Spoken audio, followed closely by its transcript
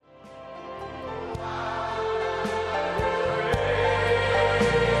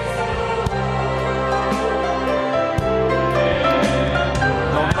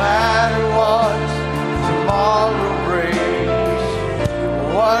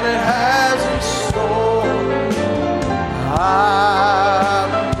what it has in store.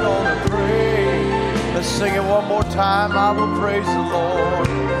 I'm gonna praise. Let's sing it one more time. I will praise the Lord.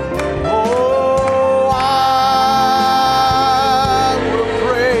 Oh, I will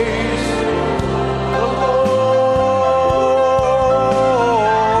praise the Lord.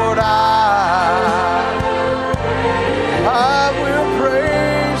 I will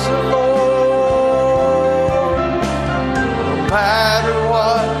praise the Lord. No matter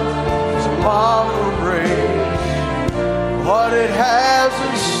what tomorrow brings, what it has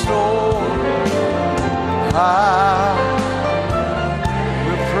in store, I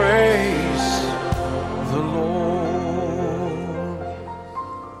will praise the Lord.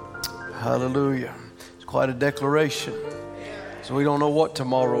 Hallelujah. It's quite a declaration. So we don't know what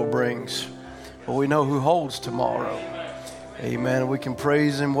tomorrow brings, but we know who holds tomorrow. Amen. We can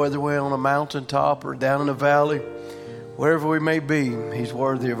praise Him whether we're on a mountaintop or down in a valley. Wherever we may be, He's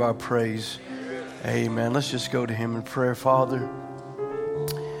worthy of our praise. Amen. Let's just go to Him in prayer. Father,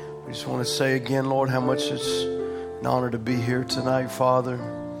 we just want to say again, Lord, how much it's an honor to be here tonight, Father.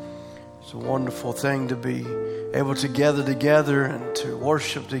 It's a wonderful thing to be able to gather together and to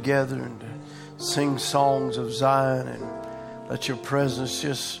worship together and to sing songs of Zion, and let your presence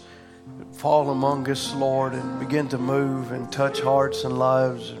just fall among us, Lord, and begin to move and touch hearts and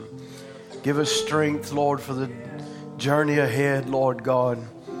lives. And give us strength, Lord, for the journey ahead, Lord God.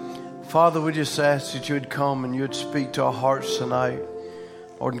 Father, we just ask that you would come and you would speak to our hearts tonight.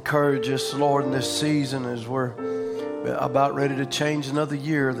 Lord, encourage us, Lord, in this season as we're about ready to change another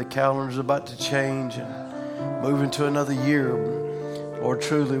year. The calendar's about to change and move into another year. Lord,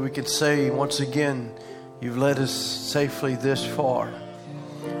 truly we can say once again, you've led us safely this far.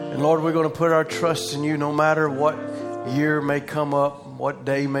 And Lord, we're going to put our trust in you no matter what year may come up, what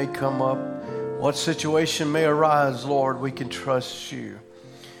day may come up, what situation may arise. Lord, we can trust you.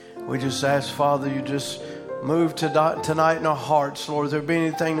 We just ask, Father, you just move tonight in our hearts. Lord, if there be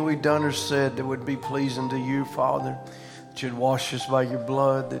anything that we've done or said that would be pleasing to you, Father, that you'd wash us by your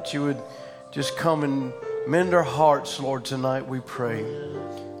blood, that you would just come and mend our hearts, Lord, tonight we pray.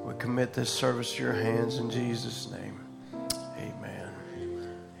 We commit this service to your hands in Jesus' name. Amen.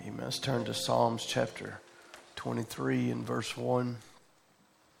 Amen. Let's turn to Psalms chapter 23 and verse 1.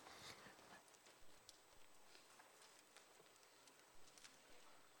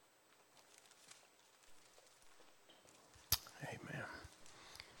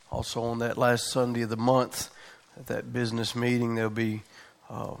 Also on that last Sunday of the month, at that business meeting, there'll be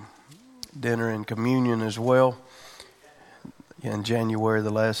dinner and communion as well in January,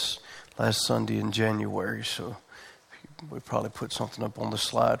 the last Sunday in January. So we probably put something up on the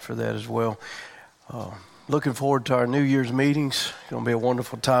slide for that as well. Looking forward to our New Year's meetings. It's going to be a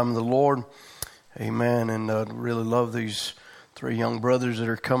wonderful time in the Lord. Amen. And really love these three young brothers that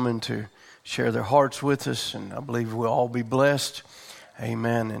are coming to share their hearts with us. And I believe we'll all be blessed.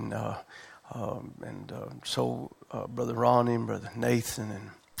 Amen. And so Brother Ronnie and Brother Nathan and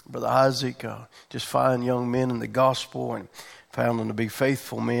Brother Isaac, just fine young men in the gospel, and found them to be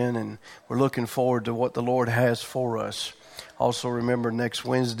faithful men. And we're looking forward to what the Lord has for us. Also remember, next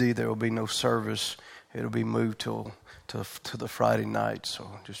Wednesday there will be no service. It'll be moved to the Friday night. So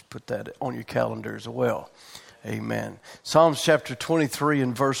just put that on your calendar as well. Amen. Psalms chapter 23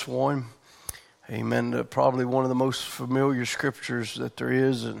 and verse 1. Amen. Probably one of the most familiar scriptures that there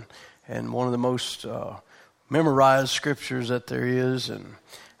is, and one of the most memorized scriptures that there is, and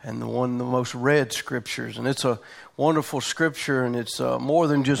one of the most read scriptures. And it's a wonderful scripture, and it's more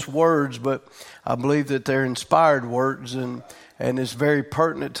than just words, but I believe that they're inspired words, and it's very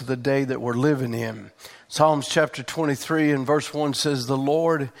pertinent to the day that we're living in. Psalms chapter 23 and verse 1 says, "The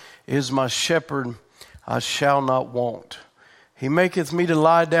Lord is my shepherd, I shall not want. He maketh me to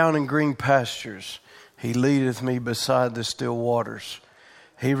lie down in green pastures. He leadeth me beside the still waters.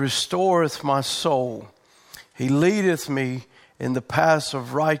 He restoreth my soul. He leadeth me in the paths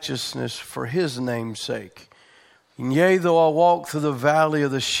of righteousness for his name's sake. And yea, though I walk through the valley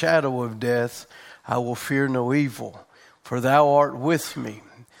of the shadow of death, I will fear no evil, for thou art with me.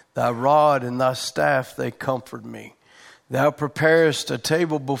 Thy rod and thy staff, they comfort me. Thou preparest a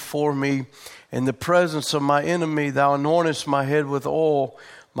table before me in the presence of my enemy. Thou anointest my head with oil.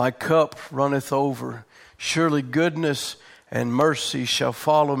 My cup runneth over. Surely goodness and mercy shall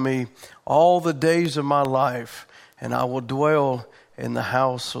follow me all the days of my life, and I will dwell in the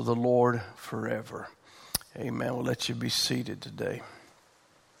house of the Lord forever." Amen. We'll let you be seated today.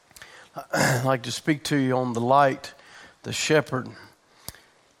 I'd like to speak to you on the light, the shepherd.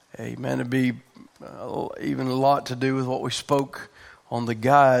 Amen. It'd be even a lot to do with what we spoke on the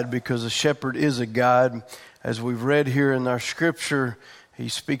guide, because the shepherd is a guide. As we've read here in our scripture, He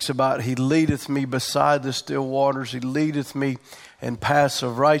speaks about, He leadeth me beside the still waters. He leadeth me in paths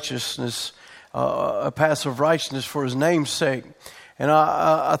of righteousness, a path of righteousness for His name's sake. And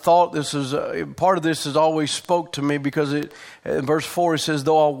I thought this is, part of this has always spoke to me because in verse 4 it says,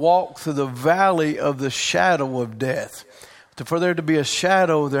 though I walk through the valley of the shadow of death. For there to be a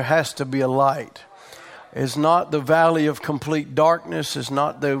shadow, there has to be a light. It's not the valley of complete darkness. It's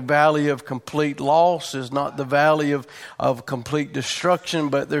not the valley of complete loss. It's not the valley of complete destruction.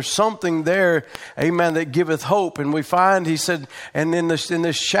 But there's something there, amen, that giveth hope. And we find, he said, and in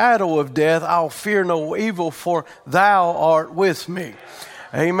this shadow of death, I'll fear no evil, for thou art with me.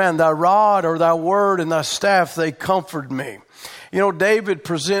 Amen. Thy rod or thy word and thy staff, they comfort me. You know, David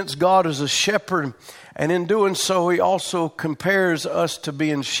presents God as a shepherd. And in doing so, he also compares us to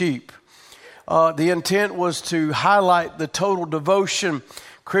being sheep. The intent was to highlight the total devotion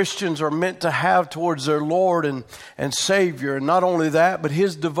Christians are meant to have towards their Lord and Savior. And not only that, but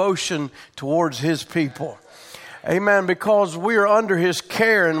His devotion towards His people. Amen. Because we are under His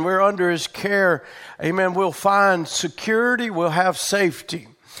care, and we're under His care, amen, we'll find security, we'll have safety.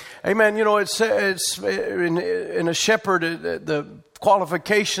 Amen. You know, it's in a shepherd, the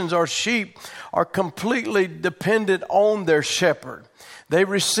qualifications are sheep are completely dependent on their shepherd. They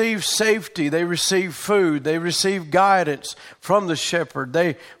receive safety. They receive food. They receive guidance from the shepherd.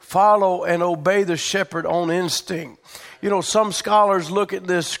 They follow and obey the shepherd on instinct. You know, some scholars look at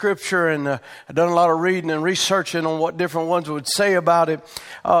this scripture, and I've done a lot of reading and researching on what different ones would say about it.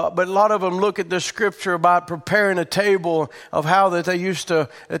 But a lot of them look at this scripture about preparing a table, of how that they used to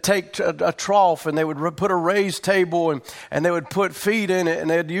take a trough, and they would put a raised table, and they would put feed in it, and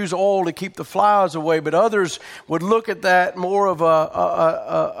they'd use oil to keep the flies away. But others would look at that more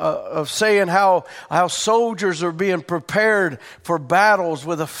of saying how soldiers are being prepared for battles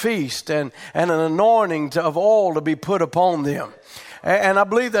with a feast and an anointing of oil to be put upon them. And I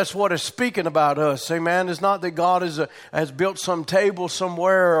believe that's what is speaking about us. Amen. It's not that God has built some table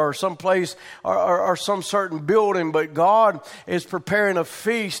somewhere or some place or some certain building, but God is preparing a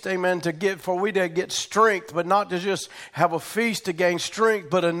feast, amen, for we to get strength, but not to just have a feast to gain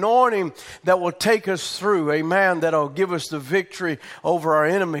strength, but anointing that will take us through, amen, that will give us the victory over our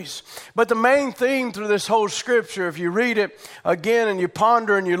enemies. But the main theme through this whole scripture, if you read it again and you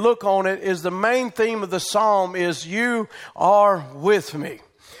ponder and you look on it, is the main theme of the psalm is, you are with me.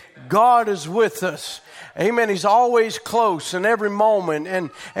 God is with us. Amen. He's always close in every moment.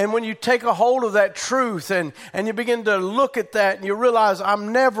 And when you take a hold of that truth and you begin to look at that, and you realize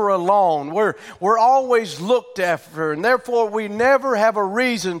I'm never alone. We're always looked after, and therefore we never have a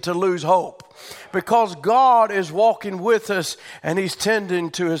reason to lose hope. Because God is walking with us and He's tending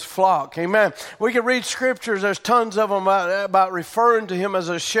to His flock. Amen. We can read scriptures. There's tons of them about referring to Him as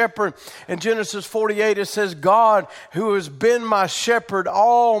a shepherd. In Genesis 48, it says, God who has been my shepherd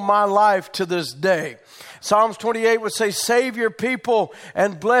all my life to this day. Psalms 28 would say, save your people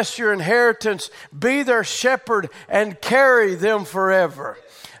and bless your inheritance. Be their shepherd and carry them forever.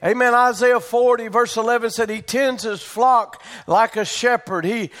 Amen. Isaiah 40 verse 11 said, He tends His flock like a shepherd.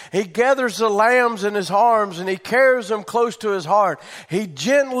 He gathers the lambs in His arms and He carries them close to His heart. He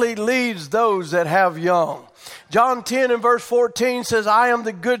gently leads those that have young. John 10 and verse 14 says, I am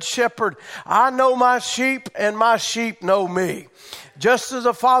the good shepherd. I know my sheep and my sheep know me. Just as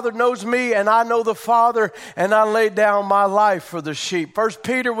the Father knows me and I know the Father, and I lay down my life for the sheep. First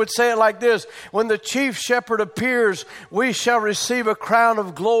Peter would say it like this, when the chief shepherd appears, we shall receive a crown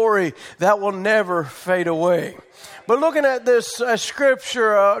of glory that will never fade away. But looking at this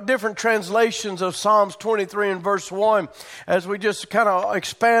scripture, different translations of Psalms 23 and verse 1, as we just kind of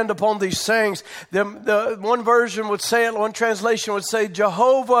expand upon these things, the one version would say it, one translation would say,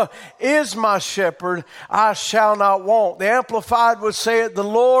 Jehovah is my shepherd, I shall not want. The Amplified would say it, the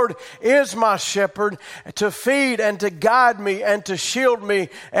Lord is my shepherd to feed and to guide me and to shield me,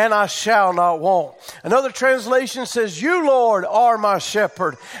 and I shall not want. Another translation says, you, Lord, are my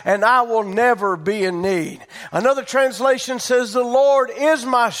shepherd, and I will never be in need. Another translation says, the Lord is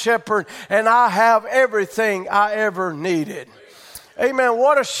my shepherd, and I have everything I ever needed. Amen.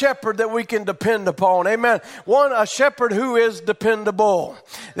 What a shepherd that we can depend upon. Amen. A shepherd who is dependable.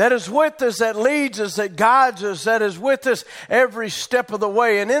 That is with us, that leads us, that guides us, that is with us every step of the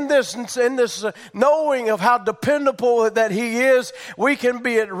way. And in this knowing of how dependable that He is, we can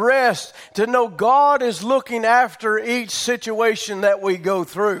be at rest to know God is looking after each situation that we go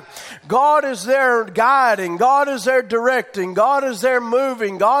through. God is there guiding. God is there directing. God is there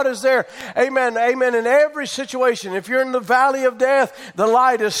moving. God is there. Amen. Amen. In every situation. If you're in the valley of death, death, the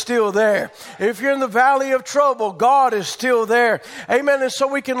light is still there. If you're in the valley of trouble, God is still there. Amen. And so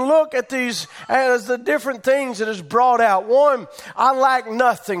we can look at these as the different things that is brought out. One, I lack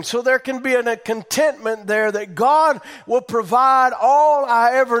nothing. So there can be a contentment there that God will provide all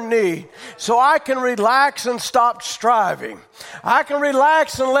I ever need. So I can relax and stop striving. I can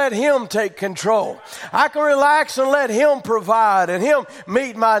relax and let Him take control. I can relax and let Him provide and Him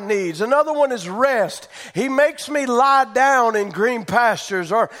meet my needs. Another one is rest. He makes me lie down in green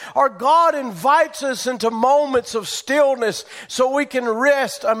pastures, or God invites us into moments of stillness so we can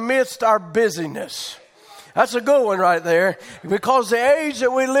rest amidst our busyness. That's a good one right there, because the age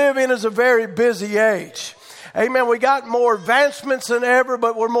that we live in is a very busy age. Amen. We got more advancements than ever,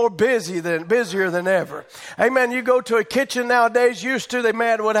 but we're more busier than ever. Amen. You go to a kitchen nowadays, used to, they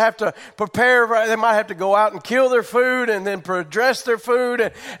would have to prepare, they might have to go out and kill their food and then dress their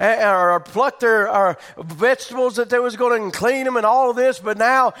food or pluck their vegetables that they was going to clean them and all of this. But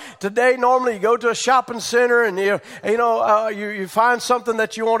now, today, normally you go to a shopping center and you find something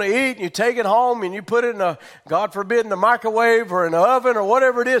that you want to eat and you take it home and you put it in God forbid, in the microwave or in the oven or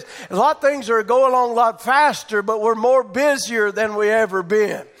whatever it is. A lot of things are going along a lot faster, but we're more busier than we ever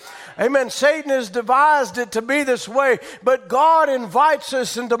been. Amen. Satan has devised it to be this way, but God invites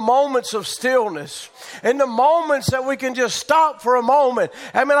us into moments of stillness, into moments that we can just stop for a moment.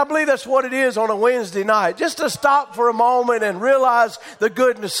 Amen. I believe that's what it is on a Wednesday night, just to stop for a moment and realize the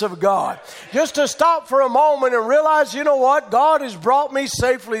goodness of God. Just to stop for a moment and realize, you know what? God has brought me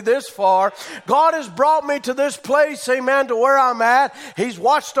safely this far. God has brought me to this place, amen, to where I'm at. He's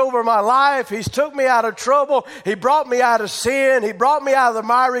watched over my life. He's took me out of trouble. He brought me out of sin. He brought me out of the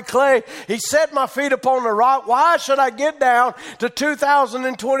miry clay. He set my feet upon the rock. Why should I get down to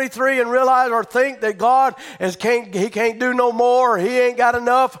 2023 and realize or think that God He can't do no more, or He ain't got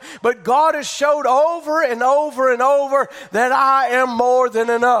enough? But God has showed over and over and over that I am more than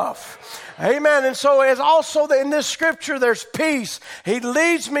enough. Amen. And so as also in this scripture, there's peace. He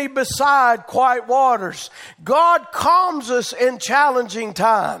leads me beside quiet waters. God calms us in challenging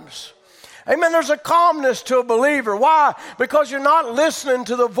times. Amen. There's a calmness to a believer. Why? Because you're not listening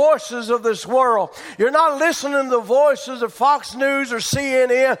to the voices of this world. You're not listening to the voices of Fox News or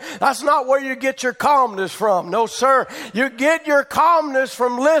CNN. That's not where you get your calmness from. No, sir. You get your calmness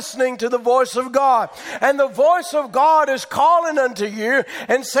from listening to the voice of God. And the voice of God is calling unto you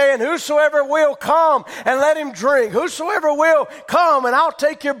and saying, whosoever will come and let him drink. Whosoever will come and I'll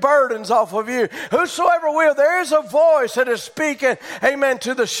take your burdens off of you. Whosoever will. There is a voice that is speaking, amen,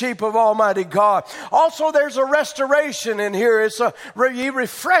 to the sheep of Almighty God. Also, there's a restoration in here. He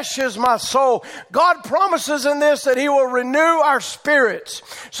refreshes my soul. God promises in this that He will renew our spirits,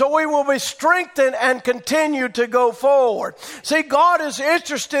 so we will be strengthened and continue to go forward. See, God is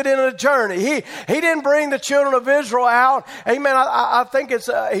interested in a journey. He didn't bring the children of Israel out. Amen. I think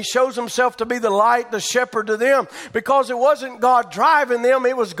He shows Himself to be the light, the shepherd to them, because it wasn't God driving them.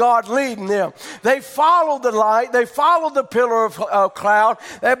 It was God leading them. They followed the light. They followed the pillar of cloud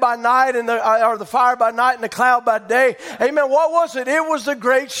that by night or the fire by night and the cloud by day. Amen. What was it? It was the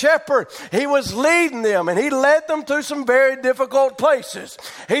great shepherd. He was leading them, and He led them through some very difficult places.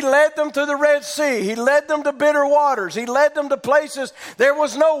 He led them to the Red Sea. He led them to bitter waters. He led them to places there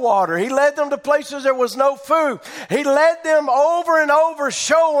was no water. He led them to places there was no food. He led them over and over,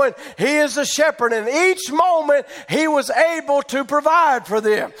 showing He is the shepherd. And each moment He was able to provide for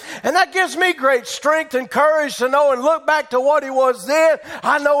them. And that gives me great strength and courage to know and look back to what He was then.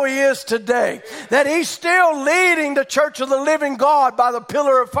 I know He is today, that He's still leading the church of the living God by the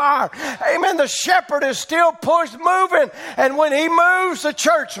pillar of fire. Amen. The shepherd is still moving, and when He moves, the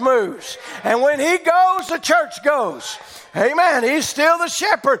church moves, and when He goes, the church goes. Amen. He's still the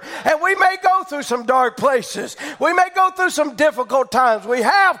shepherd, and we may go through some dark places. We may go through some difficult times. We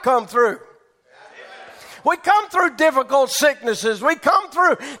have come through. We come through difficult sicknesses. We come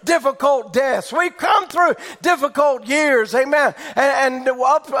through difficult deaths. We come through difficult years. Amen. And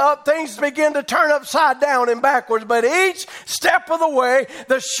up things begin to turn upside down and backwards. But each step of the way,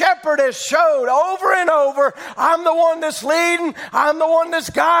 the shepherd has showed over and over, I'm the one that's leading. I'm the one that's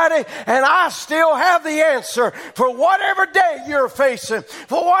guiding. And I still have the answer for whatever day you're facing,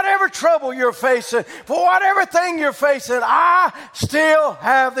 for whatever trouble you're facing, for whatever thing you're facing. I still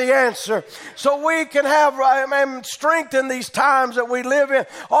have the answer. So we can have strength in these times that we live in.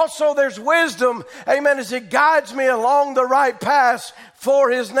 Also, there's wisdom, amen, as He guides me along the right path for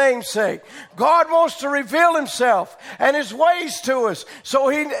His name's sake. God wants to reveal Himself and His ways to us so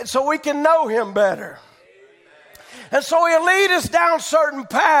we can know Him better. And so He'll lead us down certain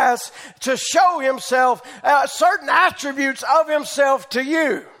paths to show Himself, certain attributes of Himself to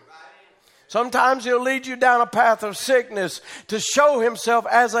you. Sometimes he'll lead you down a path of sickness to show himself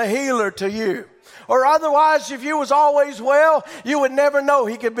as a healer to you. Or otherwise, if you was always well, you would never know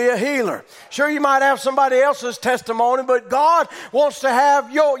he could be a healer. Sure, you might have somebody else's testimony, but God wants to have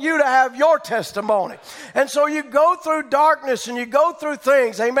you to have your testimony. And so you go through darkness and you go through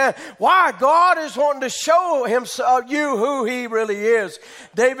things. Amen. Why? God is wanting to show you who he really is.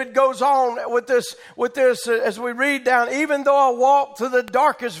 David goes on with this as we read down, even though I walk through the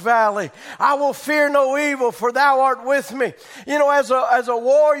darkest valley, I will fear no evil, for thou art with me. You know, as a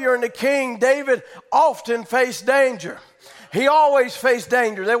warrior and a king, David often faced danger. He always faced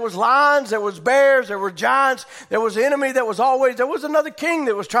danger. There was lions, there was bears, there were giants, there was enemy, there was another king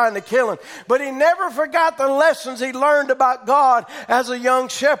that was trying to kill him. But he never forgot the lessons he learned about God as a young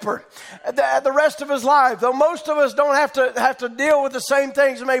shepherd. The rest of his life, though most of us don't have to deal with the same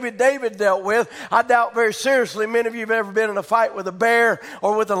things maybe David dealt with. I doubt very seriously many of you have ever been in a fight with a bear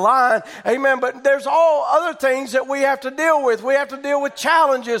or with a lion. Amen. But there's all other things that we have to deal with. We have to deal with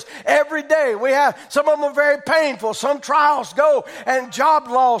challenges every day. Some of them are very painful. Some trials go and job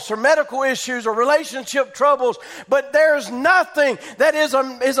loss or medical issues or relationship troubles, but there's nothing that is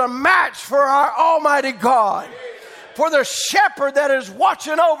a match for our Almighty God. For the shepherd that is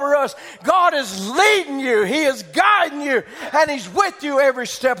watching over us, God is leading you, he is guiding you, and he's with you every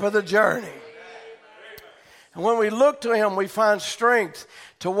step of the journey. And when we look to him, we find strength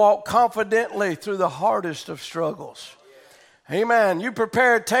to walk confidently through the hardest of struggles. Amen. You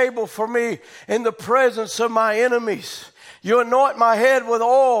prepare a table for me in the presence of my enemies. You anoint my head with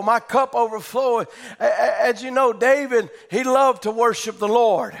oil, my cup overflowing. As you know, David, he loved to worship the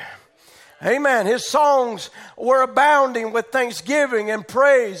Lord. Amen. His songs were abounding with thanksgiving and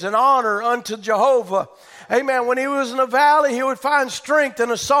praise and honor unto Jehovah. Amen. When he was in a valley, he would find strength in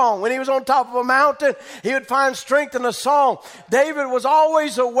a song. When he was on top of a mountain, he would find strength in a song. David was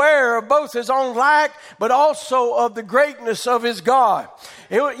always aware of both his own lack, but also of the greatness of his God.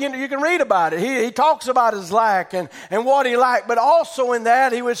 You can read about it. He talks about his lack and what he lacked, but also in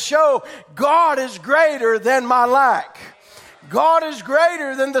that he would show God is greater than my lack. God is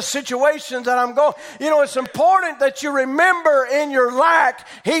greater than the situations that I'm going. You know, it's important that you remember in your lack,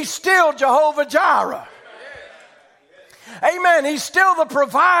 he's still Jehovah Jireh. Amen. He's still the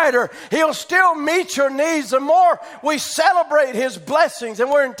provider. He'll still meet your needs. The more we celebrate his blessings,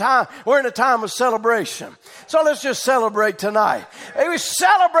 and we're in a time of celebration. So let's just celebrate tonight. And we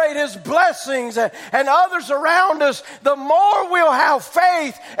celebrate his blessings and others around us. The more we'll have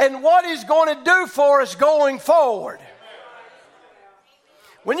faith in what he's going to do for us going forward.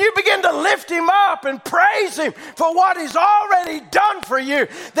 When you begin to lift him up and praise him for what he's already done for you,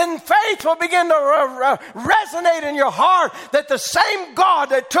 then faith will begin to resonate in your heart that the same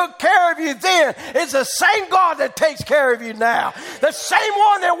God that took care of you then is the same God that takes care of you now. The same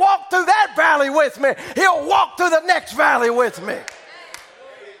one that walked through that valley with me, he'll walk through the next valley with me.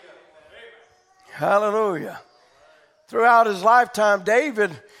 Hallelujah. Throughout his lifetime,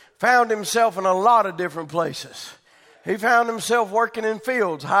 David found himself in a lot of different places. He found himself working in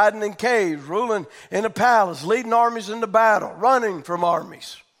fields, hiding in caves, ruling in a palace, leading armies into battle, running from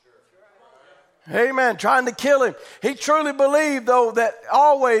armies. Amen. Trying to kill him. He truly believed, though, that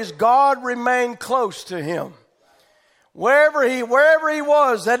always God remained close to him. Wherever he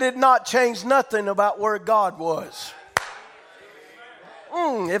was, that did not change nothing about where God was.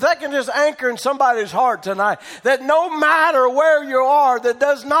 If that can just anchor in somebody's heart tonight, that no matter where you are, that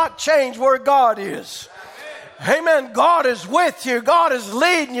does not change where God is. Amen. God is with you. God is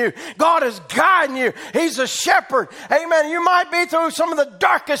leading you. God is guiding you. He's a shepherd. Amen. You might be through some of the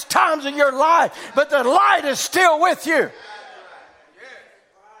darkest times in your life, but the light is still with you.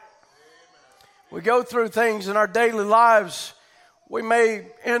 We go through things in our daily lives. We may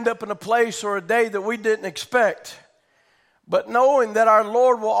end up in a place or a day that we didn't expect. But knowing that our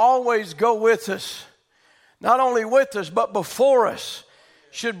Lord will always go with us, not only with us, but before us,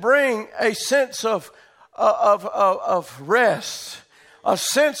 should bring a sense of rest, a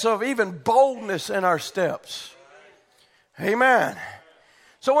sense of even boldness in our steps. Amen.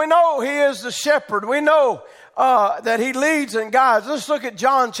 So we know he is the shepherd. We know that he leads and guides. Let's look at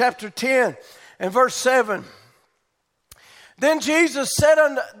John chapter 10 and verse 7. Then Jesus said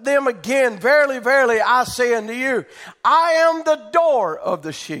unto them again, Verily, verily, I say unto you, I am the door of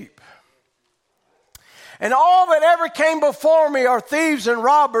the sheep. And all that ever came before me are thieves and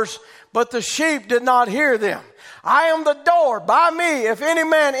robbers, but the sheep did not hear them. I am the door. By me, if any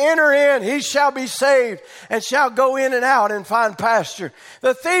man enter in, he shall be saved and shall go in and out and find pasture.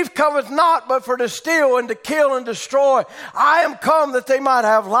 The thief cometh not but for to steal and to kill and destroy. I am come that they might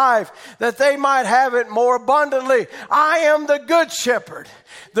have life, that they might have it more abundantly. I am the good shepherd.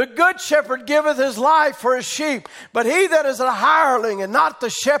 The good shepherd giveth his life for his sheep. But he that is a hireling and not the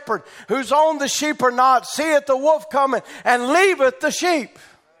shepherd, whose own the sheep are not, seeth the wolf coming and leaveth the sheep.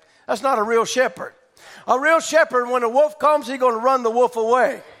 That's not a real shepherd. A real shepherd, when a wolf comes, he's going to run the wolf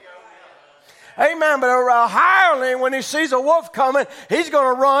away. Amen. But a hireling, when he sees a wolf coming, he's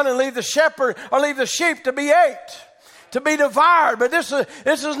going to run and leave the shepherd or leave the sheep to be ate, to be devoured. But this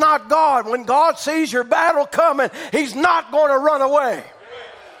is not God. When God sees your battle coming, he's not going to run away.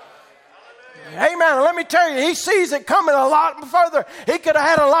 Amen. Let me tell you, he sees it coming a lot further. He could have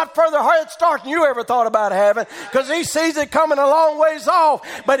had a lot further head start than you ever thought about having, because he sees it coming a long ways off.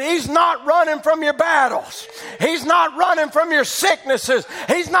 But he's not running from your battles. He's not running from your sicknesses.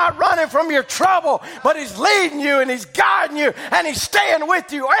 He's not running from your trouble. But he's leading you and he's guiding you and he's staying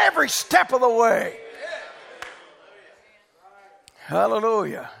with you every step of the way.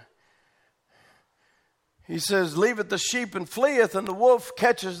 Hallelujah. He says, leaveth the sheep and fleeth, and the wolf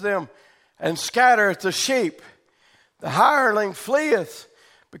catches them and scattereth the sheep. The hireling fleeth,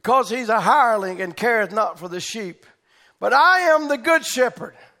 because he's a hireling and careth not for the sheep. But I am the good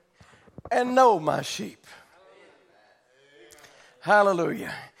shepherd and know my sheep.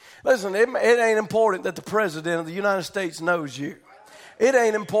 Hallelujah. Listen, it ain't important that the president of the United States knows you. It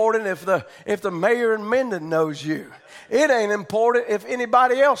ain't important if the mayor in Minden knows you. It ain't important if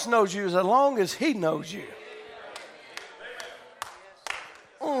anybody else knows you, as long as he knows you.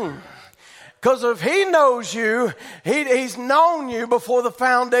 Because if he knows you, he's known you before the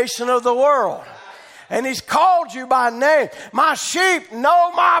foundation of the world. And he's called you by name. My sheep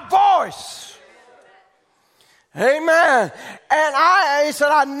know my voice. Amen. And he said,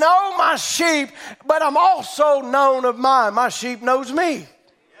 I know my sheep, but I'm also known of mine. My sheep knows me.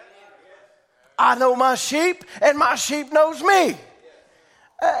 I know my sheep, and my sheep knows me.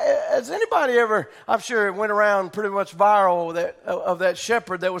 Has anybody ever, I'm sure it went around pretty much viral, of that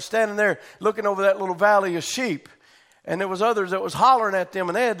shepherd that was standing there looking over that little valley of sheep. And there was others that was hollering at them,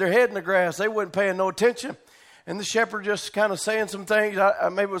 and they had their head in the grass. They wasn't paying no attention. And the shepherd just kind of saying some things.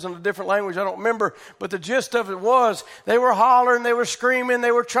 Maybe it was in a different language, I don't remember. But the gist of it was, they were hollering, they were screaming,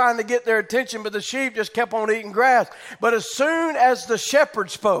 they were trying to get their attention, but the sheep just kept on eating grass. But as soon as the shepherd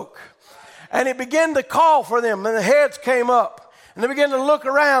spoke, and he began to call for them, and the heads came up. And they began to look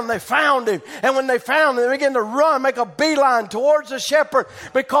around, they found him. And when they found him, they began to run, make a beeline towards the shepherd,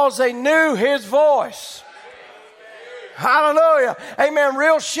 because they knew his voice. Hallelujah. Amen.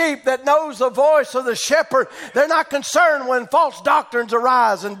 Real sheep that knows the voice of the shepherd, they're not concerned when false doctrines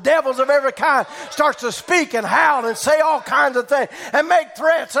arise and devils of every kind starts to speak and howl and say all kinds of things and make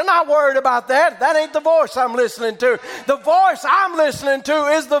threats. They're not worried about that. That ain't the voice I'm listening to. The voice I'm listening to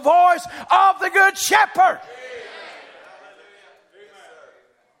is the voice of the good shepherd.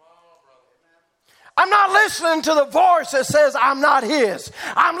 I'm not listening to the voice that says I'm not his.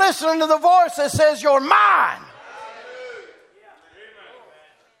 I'm listening to the voice that says you're mine.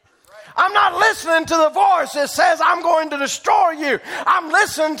 I'm not listening to the voice that says I'm going to destroy you. I'm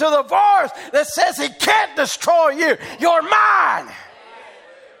listening to the voice that says he can't destroy you. You're mine.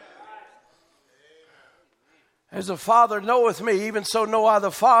 As the Father knoweth me, even so know I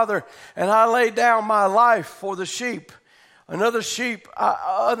the Father, and I lay down my life for the sheep. Another sheep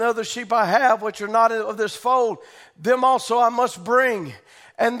I have, which are not of this fold, them also I must bring,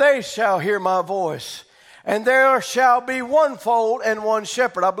 and they shall hear my voice. And there shall be one fold and one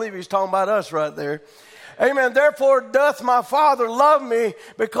shepherd. I believe he's talking about us right there. Amen. Therefore doth my Father love me,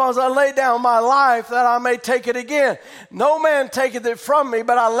 because I lay down my life that I may take it again. No man taketh it from me,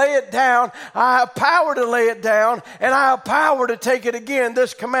 but I lay it down. I have power to lay it down, and I have power to take it again.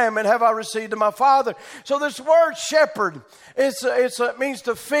 This commandment have I received of my Father. So this word shepherd, it means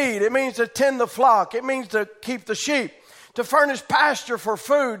to feed. It means to tend the flock. It means to keep the sheep, to furnish pasture for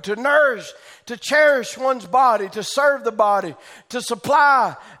food, to nourish, to cherish one's body, to serve the body, to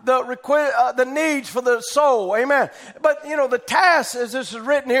supply the needs for the soul. Amen. But, the task, as this is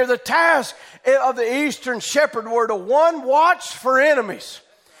written here, the task of the Eastern shepherd were to, one, watch for enemies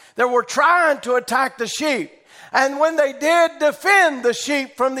that were trying to attack the sheep. And when they did, defend the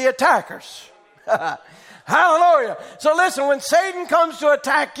sheep from the attackers. Hallelujah. So listen, when Satan comes to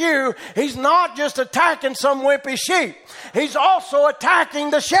attack you, he's not just attacking some wimpy sheep. He's also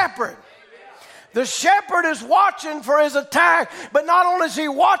attacking the shepherd. The shepherd is watching for his attack, but not only is he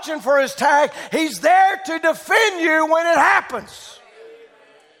watching for his attack, he's there to defend you when it happens.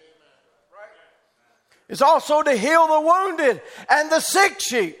 It's also to heal the wounded and the sick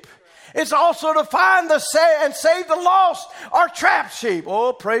sheep. It's also to find and save the lost or trapped sheep.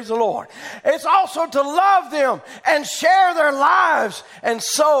 Oh, praise the Lord. It's also to love them and share their lives, and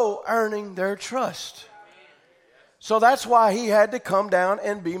so earning their trust. So that's why he had to come down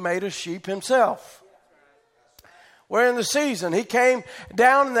and be made a sheep himself. We're in the season. He came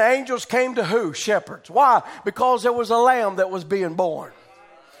down and the angels came to who? Shepherds. Why? Because there was a lamb that was being born.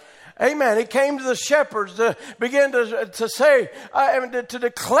 Amen. He came to the shepherds to begin to say, to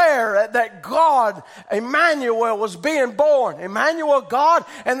declare that God, Emmanuel, was being born. Emmanuel, God,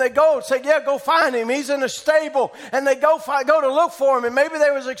 and they go and say, yeah, go find him. He's in a stable. And they go to look for him. And maybe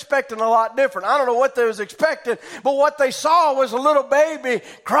they was expecting a lot different. I don't know what they was expecting, but what they saw was a little baby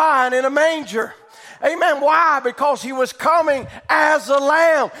crying in a manger. Amen. Why? Because he was coming as a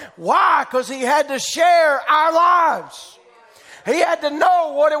lamb. Why? Because he had to share our lives. He had to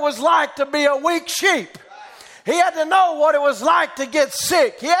know what it was like to be a weak sheep. He had to know what it was like to get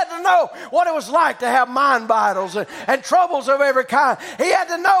sick. He had to know what it was like to have mind battles and troubles of every kind. He had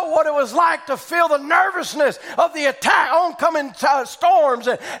to know what it was like to feel the nervousness of the oncoming storms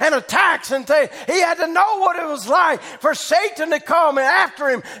and attacks and things. He had to know what it was like for Satan to come after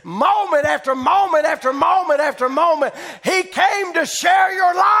him moment after moment after moment after moment. He came to share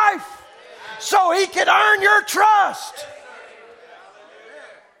your life so he could earn your trust.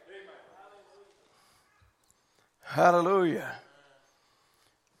 Hallelujah.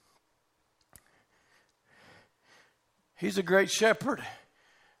 He's a great shepherd.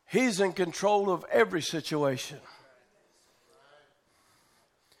 He's in control of every situation.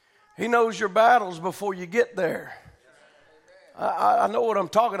 He knows your battles before you get there. I know what I'm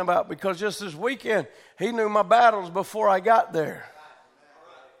talking about because just this weekend, he knew my battles before I got there.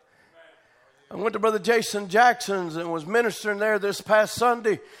 I went to Brother Jason Jackson's and was ministering there this past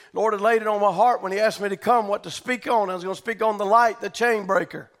Sunday. Lord had laid it on my heart when he asked me to come what to speak on. I was going to speak on the light, the chain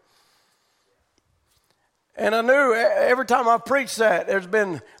breaker. And I knew every time I preached that, there's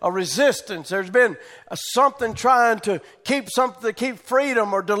been a resistance. There's been something trying to keep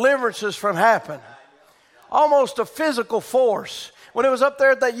freedom or deliverances from happening. Almost a physical force. When it was up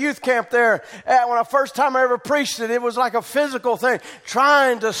there at that youth camp there, when the first time I ever preached it, it was like a physical thing,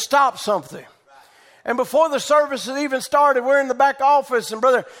 trying to stop something. And before the service had even started, we're in the back office, and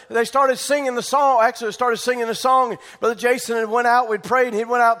they started singing the song. Actually, they started singing the song. Brother Jason had went out. We'd prayed, and he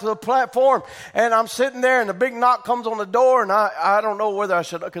went out to the platform. And I'm sitting there, and a big knock comes on the door, and I don't know whether I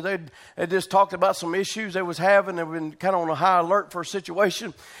should, because they just talked about some issues they was having. They've been kind of on a high alert for a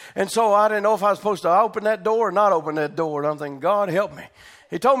situation. And so I didn't know if I was supposed to open that door or not open that door. And I'm thinking, God, help me.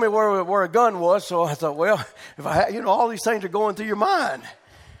 He told me where a gun was, so I thought, well, if all these things are going through your mind.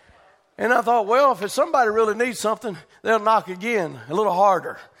 And I thought, well, if somebody really needs something, they'll knock again, a little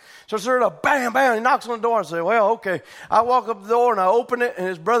harder. So it's sort of bam, bam, he knocks on the door. I say, well, okay. I walk up the door and I open it, and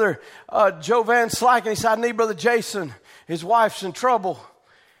his brother, Joe Van Slyke, he said, I need Brother Jason. His wife's in trouble.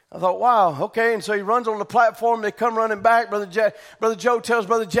 I thought, wow, okay. And so he runs on the platform. They come running back. Brother Joe tells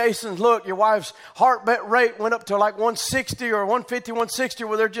Brother Jason, look, your wife's heart rate went up to like 160 or 150, 160,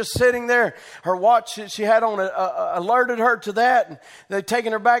 where they're just sitting there. Her watch she had on alerted her to that. And they'd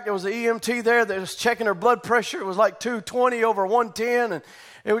taken her back. There was an EMT there that was checking her blood pressure. It was like 220 over 110. And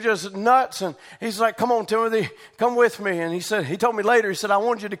it was just nuts. And he's like, come on, Timothy, come with me. And he told me later, he said, I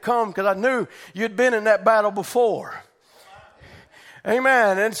wanted you to come because I knew you'd been in that battle before.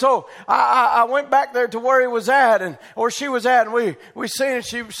 Amen. And so I went back there to where he was at or she was at, and we seen it.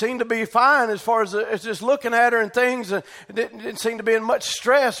 She seemed to be fine as far as just looking at her and things. And didn't seem to be in much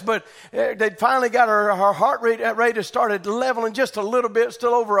stress, but they'd finally got her heart rate had started leveling just a little bit,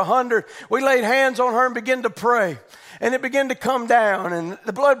 still over 100. We laid hands on her and began to pray, and it began to come down, and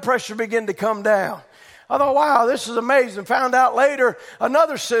the blood pressure began to come down. I thought, wow, this is amazing. Found out later,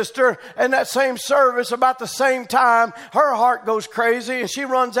 another sister in that same service about the same time, her heart goes crazy, and she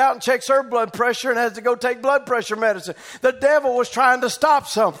runs out and checks her blood pressure and has to go take blood pressure medicine. The devil was trying to stop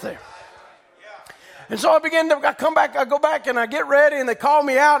something. And so I go back and I get ready, and they call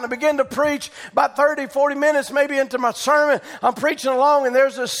me out, and I begin to preach about 30, 40 minutes maybe into my sermon. I'm preaching along, and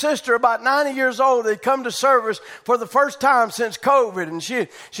there's this sister about 90 years old that had come to service for the first time since COVID. And she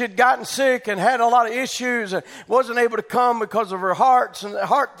had gotten sick and had a lot of issues and wasn't able to come because of her heart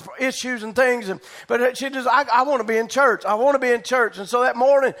issues and things. But she just, I want to be in church. I want to be in church. And so that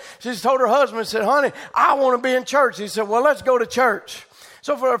morning, she told her husband, said, honey, I want to be in church. He said, well, let's go to church.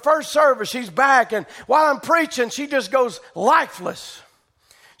 So for her first service, she's back, and while I'm preaching, she just goes lifeless.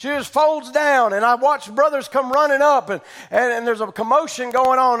 She just folds down, and I watched brothers come running up, and there's a commotion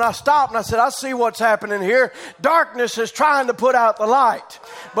going on. And I stopped, and I said, I see what's happening here. Darkness is trying to put out the light,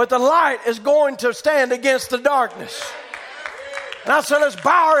 but the light is going to stand against the darkness. And I said, let's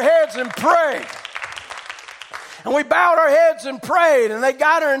bow our heads and pray. And we bowed our heads and prayed, and they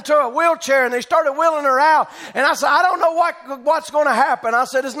got her into a wheelchair, and they started wheeling her out. And I said, I don't know what's going to happen. I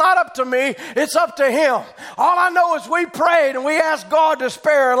said, it's not up to me. It's up to him. All I know is we prayed, and we asked God to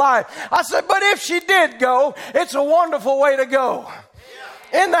spare her life. I said, but if she did go, it's a wonderful way to go.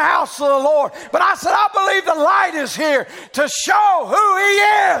 In the house of the Lord. But I said, I believe the light is here to show who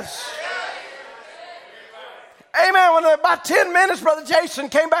he is. Amen. When about 10 minutes, Brother Jason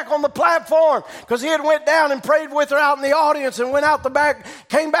came back on the platform because he had went down and prayed with her out in the audience and went out the back,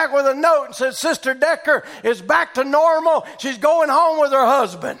 came back with a note and said, Sister Decker is back to normal. She's going home with her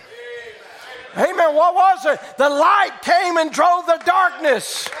husband. Amen. What was it? The light came and drove the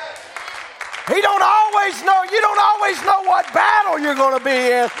darkness. You don't always know what battle you're going to be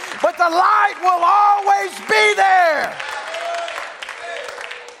in, but the light will always be there.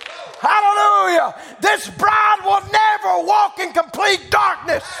 Hallelujah. This bride will never walk in complete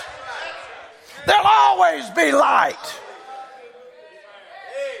darkness. There'll always be light.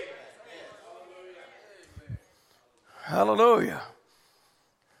 Hallelujah.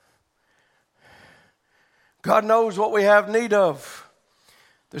 God knows what we have need of.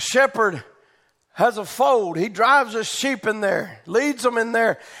 The shepherd has a fold. He drives his sheep in there, leads them in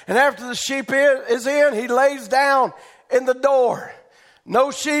there. And after the sheep is in, he lays down in the door.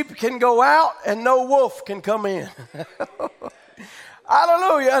 No sheep can go out and no wolf can come in.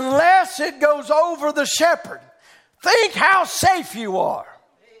 Hallelujah. Unless it goes over the shepherd. Think how safe you are.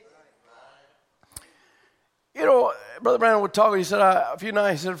 You know, Brother Brandon would talk. He said, a few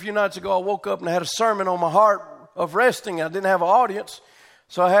nights ago, I woke up and I had a sermon on my heart of resting. I didn't have an audience.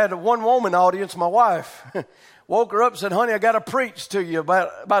 So I had a one-woman audience, my wife. Woke her up and said, honey, I got to preach to you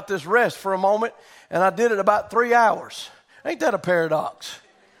about this rest for a moment. And I did it about 3 hours. Ain't that a paradox?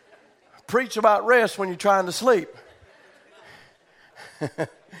 Preach about rest when you're trying to sleep.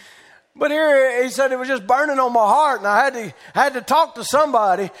 But here he said it was just burning on my heart, and I had to talk to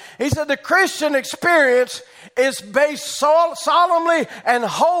somebody. He said the Christian experience is based solemnly and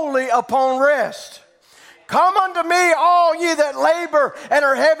wholly upon rest. Come unto me, all ye that labor and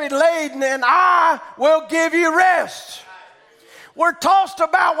are heavy laden, and I will give you rest. We're tossed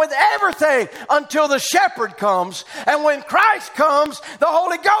about with everything until the shepherd comes. And when Christ comes, the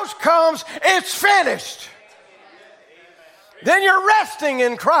Holy Ghost comes, it's finished. Then you're resting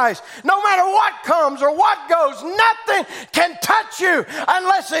in Christ. No matter what comes or what goes, nothing can touch you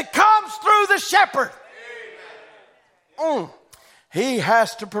unless it comes through the shepherd. He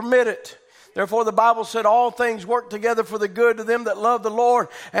has to permit it. Therefore, the Bible said all things work together for the good to them that love the Lord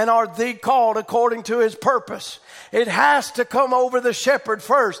and are called according to his purpose. It has to come over the shepherd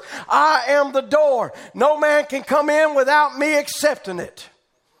first. I am the door. No man can come in without me accepting it.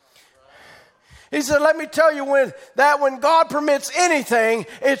 He said, let me tell you when God permits anything,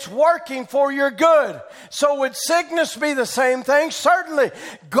 it's working for your good. So would sickness be the same thing? Certainly,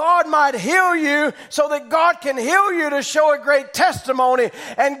 God might heal you so that God can heal you to show a great testimony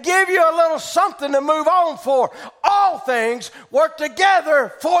and give you a little something to move on for. All things work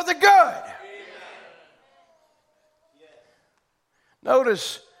together for the good.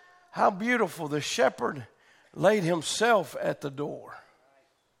 Notice how beautiful the shepherd laid himself at the door.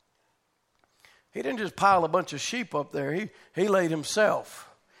 He didn't just pile a bunch of sheep up there. He laid himself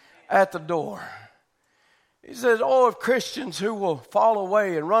at the door. He says, if Christians who will fall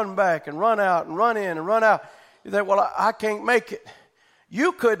away and run back and run out and run in and run out, you think, well, I can't make it.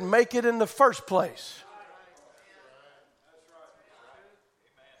 You couldn't make it in the first place.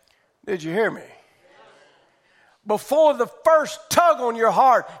 Did you hear me? Before the first tug on your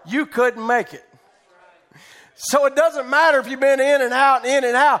heart, you couldn't make it. So it doesn't matter if you've been in and out.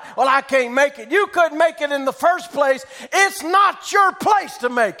 Well, I can't make it. You couldn't make it in the first place. It's not your place to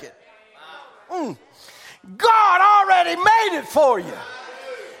make it. God already made it for you.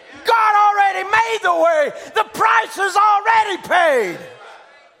 God already made the way. The price is already paid.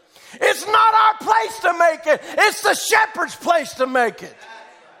 It's not our place to make it. It's the shepherd's place to make it.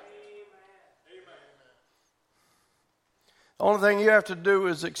 The only thing you have to do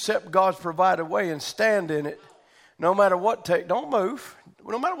is accept God's provided way and stand in it. No matter what don't move.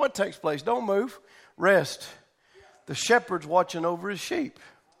 No matter what takes place, don't move. Rest. The shepherd's watching over his sheep.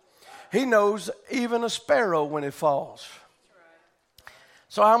 He knows even a sparrow when it falls.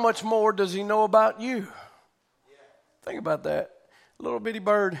 So how much more does he know about you? Think about that. A little bitty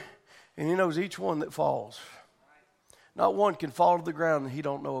bird, and he knows each one that falls. Not one can fall to the ground and he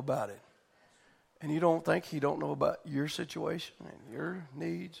don't know about it. And you don't think he don't know about your situation and your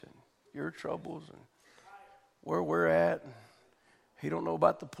needs and your troubles and where we're at. And he don't know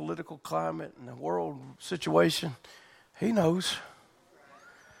about the political climate and the world situation. He knows.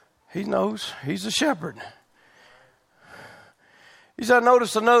 He knows. He's a shepherd. He said, I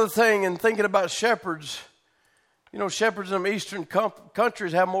noticed another thing in thinking about shepherds. You know, shepherds in the eastern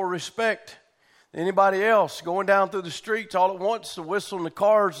countries have more respect than anybody else. Going down through the streets all at once, the whistle and the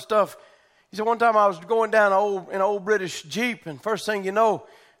cars and stuff. He said, one time I was going down in an old British Jeep, and first thing you know,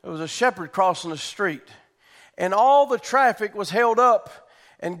 there was a shepherd crossing the street. And all the traffic was held up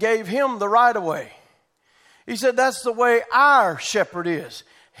and gave him the right of way. He said, that's the way our shepherd is.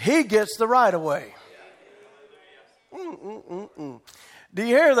 He gets the right of way. Do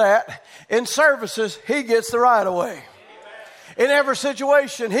you hear that? In services, he gets the right of way. In every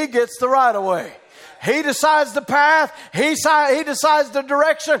situation, he gets the right of way. He decides the path. He decides the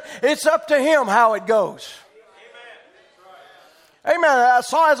direction. It's up to him how it goes. Amen.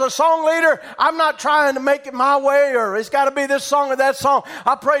 So as a song leader, I'm not trying to make it my way or it's got to be this song or that song.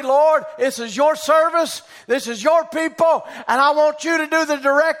 I pray, Lord, this is your service. This is your people. And I want you to do the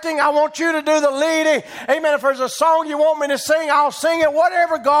directing. I want you to do the leading. Amen. If there's a song you want me to sing, I'll sing it.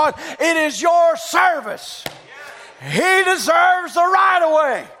 Whatever, God, it is your service. He deserves the right of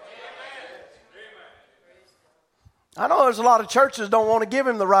way. I know there's a lot of churches don't want to give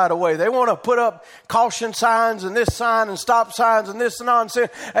him the right of way. They want to put up caution signs and this sign and stop signs and this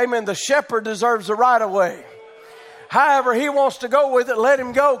nonsense. Amen. The shepherd deserves the right of way. However he wants to go with it, let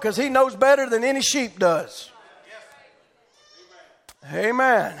him go because he knows better than any sheep does.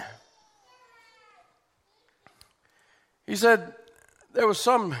 Amen. He said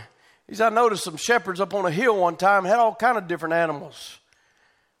I noticed some shepherds up on a hill one time, had all kind of different animals.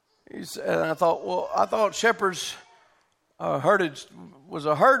 And I thought shepherds was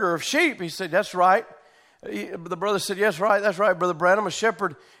a herder of sheep. He said, that's right. The brother said, yes, right. That's right, Brother Branham. A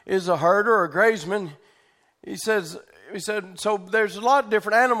shepherd is a herder or a grazesman. He said, so there's a lot of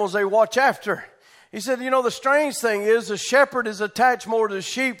different animals they watch after. He said, the strange thing is the shepherd is attached more to the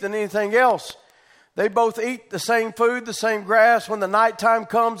sheep than anything else. They both eat the same food, the same grass. When the nighttime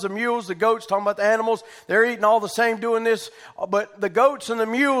comes, the mules, the goats, talking about the animals, they're eating all the same, doing this. But the goats and the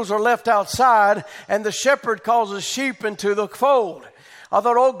mules are left outside, and the shepherd calls the sheep into the fold. I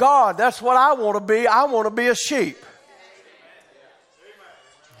thought, oh God, that's what I want to be. I want to be a sheep.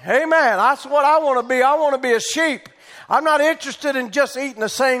 Amen. That's what I want to be. I want to be a sheep. I'm not interested in just eating the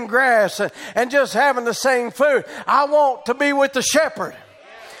same grass and just having the same food. I want to be with the shepherd.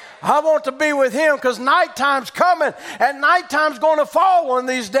 I want to be with him because nighttime's coming and nighttime's going to fall one of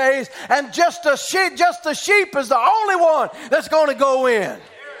these days. And just the sheep is the only one that's going to go in.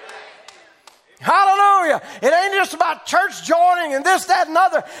 Hallelujah. It ain't just about church joining and this, that, and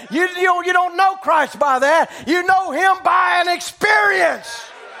other. You don't know Christ by that. You know him by an experience.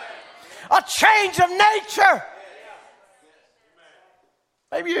 A change of nature.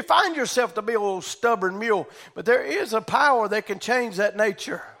 Maybe you find yourself to be a little stubborn mule, but there is a power that can change that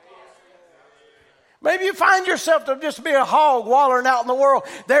nature. Maybe you find yourself to just be a hog wallowing out in the world.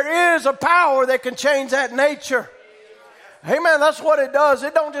 There is a power that can change that nature. Amen. That's what it does.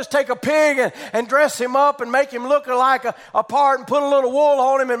 It don't just take a pig and dress him up and make him look like a part and put a little wool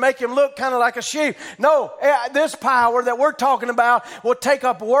on him and make him look kind of like a sheep. No, this power that we're talking about will take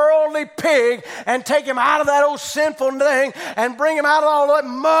a worldly pig and take him out of that old sinful thing and bring him out of all that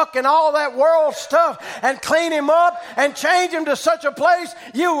muck and all that world stuff and clean him up and change him to such a place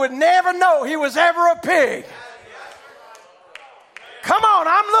you would never know he was ever a pig. Come on,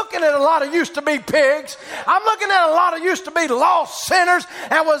 I'm looking at a lot of used to be pigs. I'm looking at a lot of used to be lost sinners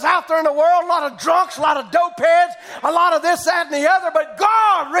and was out there in the world, a lot of drunks, a lot of dope heads, a lot of this, that, and the other. But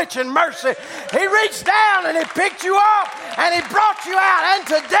God, rich in mercy, he reached down and he picked you up and he brought you out. And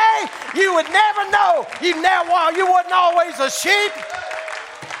today, you would never know you wasn't always a sheep.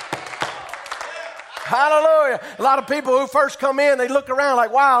 Hallelujah. A lot of people who first come in, they look around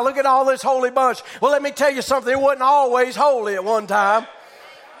like, wow, look at all this holy bunch. Well, let me tell you something. It wasn't always holy at one time.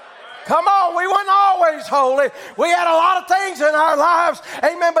 Come on, we weren't always holy. We had a lot of things in our lives.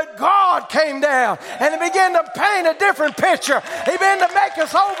 Amen. But God came down and he began to paint a different picture. He began to make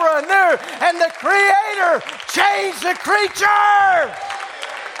us over anew. And the Creator changed the creature.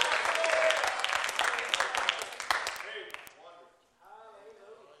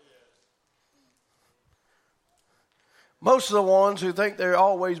 Most of the ones who think they're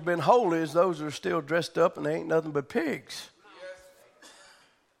always been holy is those who are still dressed up and they ain't nothing but pigs.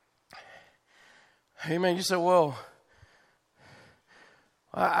 Amen. You say, well,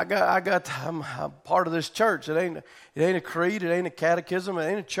 I'm part of this church. It ain't a creed. It ain't a catechism. It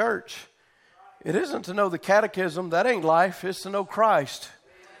ain't a church. It isn't to know the catechism. That ain't life. It's to know Christ.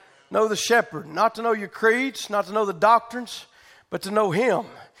 Know the shepherd. Not to know your creeds, not to know the doctrines, but to know Him.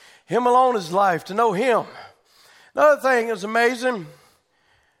 Him alone is life, to know Him. Another thing is amazing.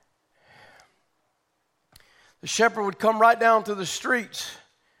 The shepherd would come right down through the streets.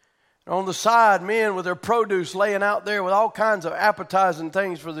 And on the side, men with their produce laying out there with all kinds of appetizing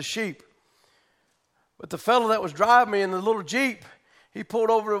things for the sheep. But the fellow that was driving me in the little Jeep, he pulled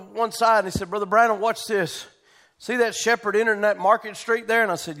over to one side and he said, Brother Brandon, watch this. See that shepherd entering that market street there?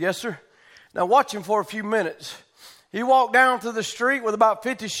 And I said, yes, sir. Now watch him for a few minutes. He walked down through the street with about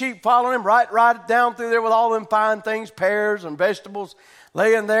 50 sheep following him, right down through there with all them fine things, pears and vegetables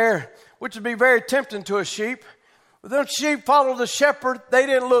laying there, which would be very tempting to a sheep. But them sheep followed the shepherd. They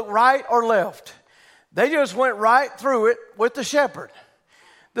didn't look right or left. They just went right through it with the shepherd.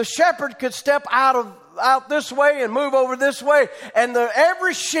 The shepherd could step out this way and move over this way, and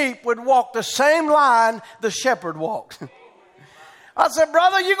every sheep would walk the same line the shepherd walked. I said,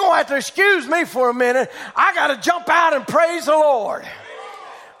 brother, you're going to have to excuse me for a minute. I got to jump out and praise the Lord.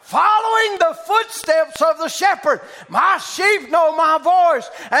 Following the footsteps of the shepherd. My sheep know my voice,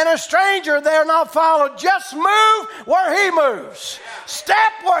 and a stranger they're not followed. Just move where he moves.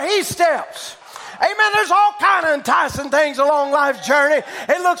 Step where he steps. Amen. There's all kind of enticing things along life's journey.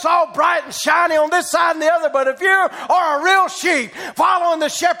 It looks all bright and shiny on this side and the other, but if you are a real sheep following the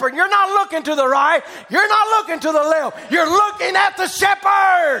shepherd, you're not looking to the right, you're not looking to the left, you're looking at the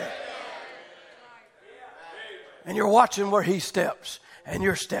shepherd. And you're watching where he steps, and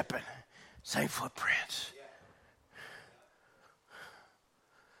you're stepping. Same footprints.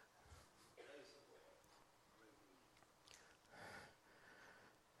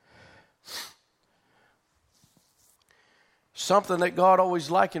 Something that God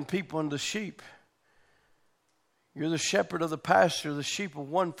always likened people unto sheep. You're the shepherd of the pasture, the sheep of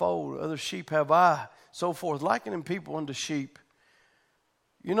one fold, other sheep have I, so forth. Likening people unto sheep.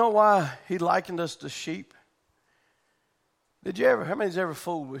 You know why he likened us to sheep? How many's ever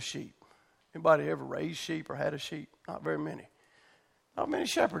fooled with sheep? Anybody ever raised sheep or had a sheep? Not very many. Not many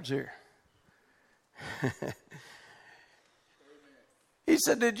shepherds here. He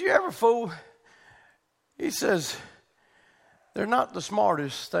said, did you ever fool? He says, they're not the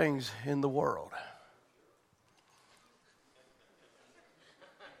smartest things in the world.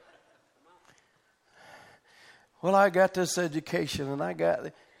 Well, I got this education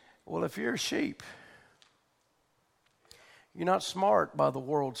and well, if you're a sheep, you're not smart by the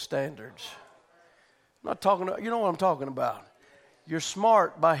world's standards. I'm not talking, you know what I'm talking about. You're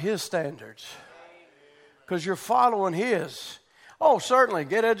smart by his standards because you're following his. Oh, certainly,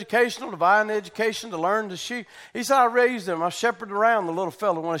 get educational, divine education to learn the sheep. He said, I raised them. I shepherded around the little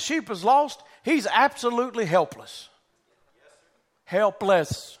fellow. When a sheep is lost, he's absolutely helpless.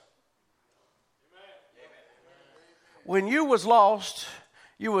 Helpless. When you was lost,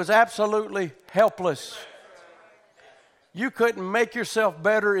 you was absolutely helpless. You couldn't make yourself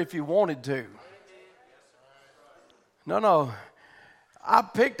better if you wanted to. No. I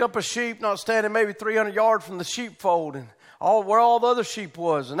picked up a sheep not standing maybe 300 yards from the sheepfold and where all the other sheep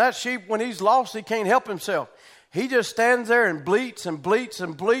was. And that sheep, when he's lost, he can't help himself. He just stands there and bleats and bleats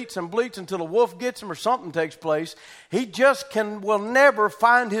and bleats and bleats until a wolf gets him or something takes place. He just will never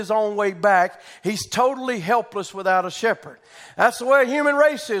find his own way back. He's totally helpless without a shepherd. That's the way human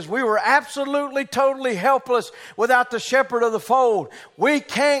race is. We were absolutely, totally helpless without the shepherd of the fold. We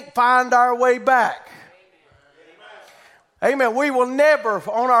can't find our way back. Amen. We will never,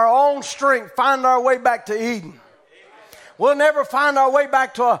 on our own strength, find our way back to Eden. We'll never find our way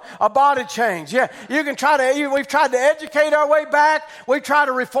back to a body change. Yeah, we've tried to educate our way back. We try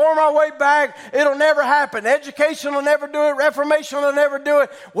to reform our way back. It'll never happen. Education will never do it. Reformation will never do it.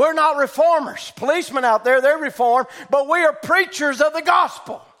 We're not reformers. Policemen out there, they're reformed, but we are preachers of the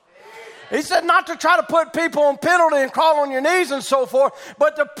gospel. He said not to try to put people on penalty and crawl on your knees and so forth,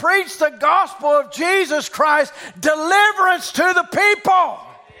 but to preach the gospel of Jesus Christ, deliverance to the people.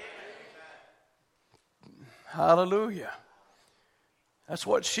 Hallelujah. That's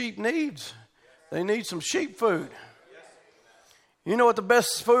what sheep needs. They need some sheep food. You know what the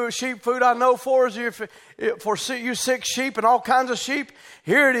best sheep food I know for is for you sick sheep and all kinds of sheep?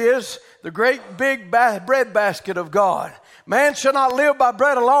 Here it is, the great big bread basket of God. Man shall not live by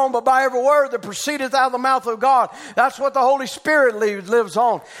bread alone, but by every word that proceedeth out of the mouth of God. That's what the Holy Spirit lives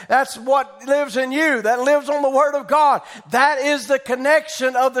on. That's what lives in you. That lives on the Word of God. That is the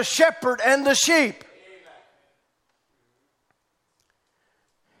connection of the shepherd and the sheep.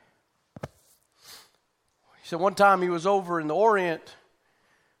 He said one time he was over in the Orient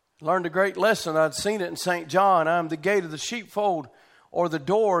Learned a great lesson. I'd seen it in St. John. I'm the gate of the sheepfold, or the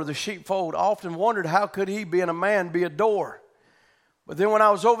door of the sheepfold. I often wondered, how could he, being a man, be a door? But then when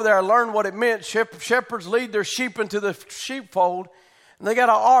I was over there, I learned what it meant. Shepherds lead their sheep into the sheepfold, and they got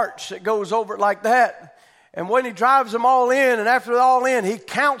an arch that goes over it like that. And when he drives them all in, and after they're all in, he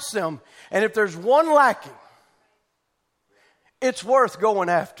counts them. And if there's one lacking, it's worth going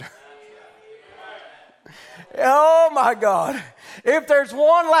after. Oh my God. If there's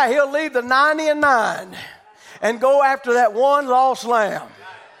one lacking, he'll leave the 99 and go after that one lost lamb.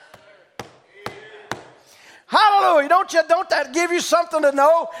 Hallelujah. Don't that give you something to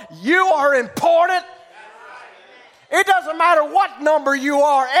know? You are important. It doesn't matter what number you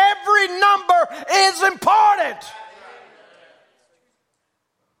are. Every number is important.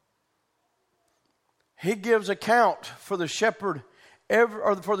 He gives account for the shepherd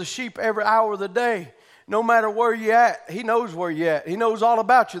for the sheep every hour of the day. No matter where you're at, he knows where you're at. He knows all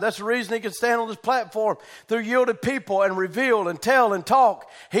about you. That's the reason he can stand on this platform through yielded people and reveal and tell and talk.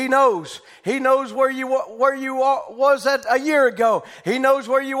 He knows. He knows where you was at a year ago. He knows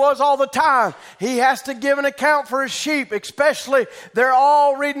where you was all the time. He has to give an account for his sheep, especially they're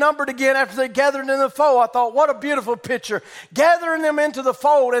all renumbered again after they gathered in the fold. I thought, what a beautiful picture. Gathering them into the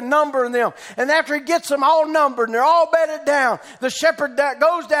fold and numbering them. And after he gets them all numbered and they're all bedded down, the shepherd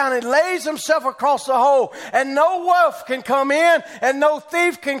goes down and lays himself across the hole. And no wolf can come in, and no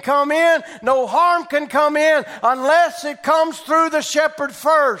thief can come in, no harm can come in unless it comes through the shepherd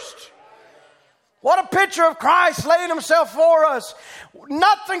first. What a picture of Christ laying himself for us.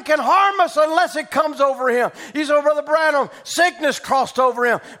 Nothing can harm us unless it comes over him. You say, Brother Branham, sickness crossed over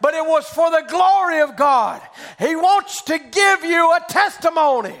him, but it was for the glory of God. He wants to give you a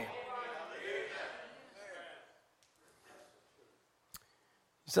testimony.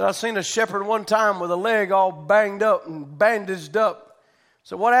 He said, I seen a shepherd one time with a leg all banged up and bandaged up.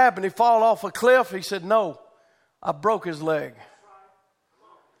 So what happened? He fall off a cliff? He said, no, I broke his leg.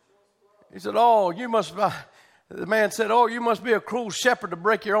 He said, the man said, you must be a cruel shepherd to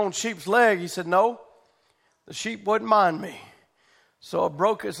break your own sheep's leg. He said, no, the sheep wouldn't mind me. So I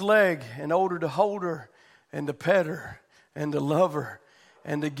broke his leg in order to hold her and to pet her and to love her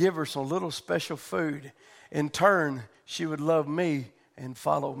and to give her some little special food. In turn, she would love me and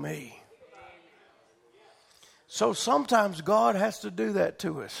follow me. So sometimes God has to do that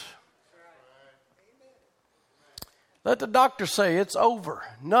to us. Let the doctor say it's over.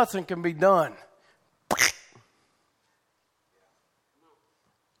 Nothing can be done.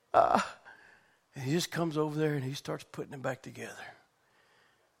 And he just comes over there and he starts putting it back together.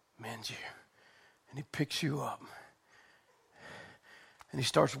 Mends you. And he picks you up. And he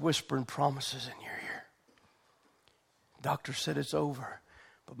starts whispering promises in your ear. Doctor said it's over,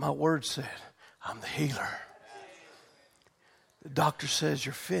 but my word said, I'm the healer. The doctor says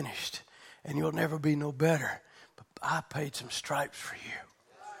you're finished and you'll never be no better, but I paid some stripes for you.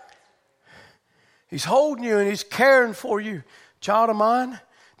 He's holding you and he's caring for you. Child of mine,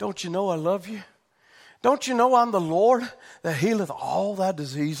 don't you know I love you? Don't you know I'm the Lord that healeth all thy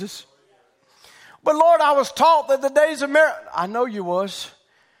diseases? But Lord, I was taught that the days of miracles, I know you was.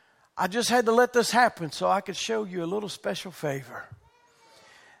 I just had to let this happen so I could show you a little special favor.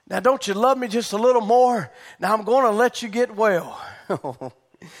 Now, don't you love me just a little more? Now, I'm going to let you get well.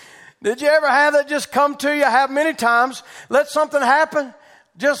 Did you ever have that just come to you? I have many times. Let something happen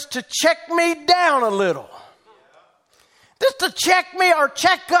just to check me down a little. Just to check me or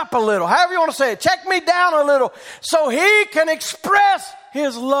check up a little. However you want to say it. Check me down a little so he can express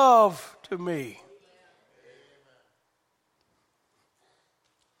his love to me.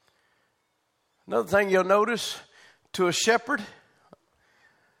 Another thing you'll notice to a shepherd.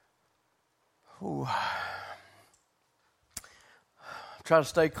 Try to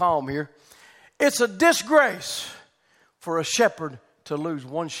stay calm here. It's a disgrace for a shepherd to lose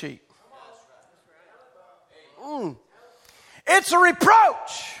one sheep. It's a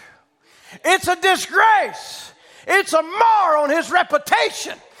reproach. It's a disgrace. It's a mar on his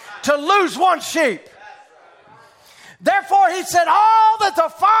reputation to lose one sheep. Therefore, he said, all that the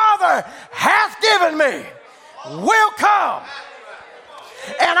Father hath given me will come,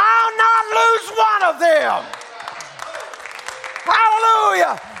 and I'll not lose one of them.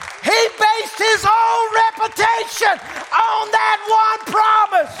 Hallelujah. He based his own reputation on that one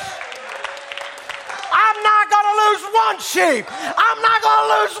promise. I'm not going to lose one sheep. I'm not going to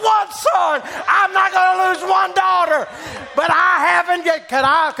lose one son. I'm not going to lose one daughter. But I haven't yet.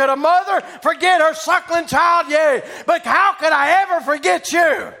 Could a mother forget her suckling child? Yea. But how could I ever forget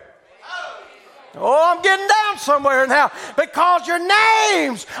you? Oh, I'm getting down somewhere now. Because your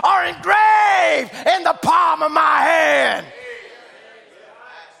names are engraved in the palm of my hand.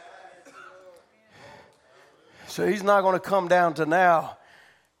 So he's not going to come down to now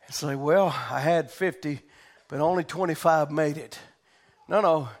and say, well, I had 50, but only 25 made it.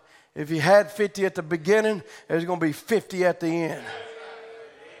 No. If you had 50 at the beginning, there's going to be 50 at the end.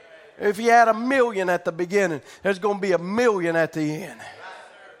 If you had 1 million at the beginning, there's going to be 1 million at the end.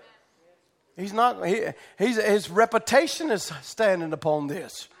 He's not. His reputation is standing upon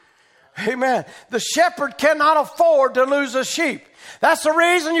this. Amen. The shepherd cannot afford to lose a sheep. That's the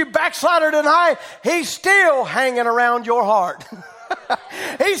reason you backslider tonight. He's still hanging around your heart.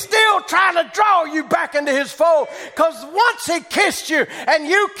 He's still trying to draw you back into his fold. Because once he kissed you and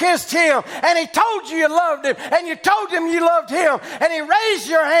you kissed him and he told you you loved him and you told him you loved him and he raised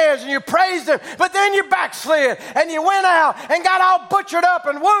your hands and you praised him, but then you backslid and you went out and got all butchered up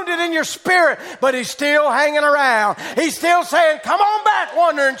and wounded in your spirit, but he's still hanging around. He's still saying, come on back,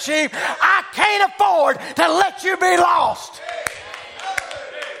 wandering sheep. I can't afford to let you be lost.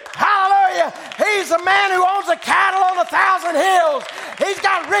 Hallelujah. He's a man who owns a cattle on 1,000 hills. He's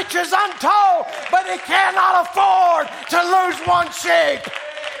got riches untold, but he cannot afford to lose one sheep.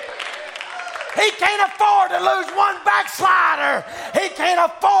 He can't afford to lose one backslider. He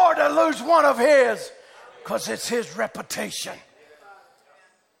can't afford to lose one of his because it's his reputation.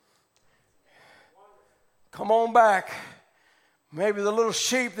 Come on back. Maybe the little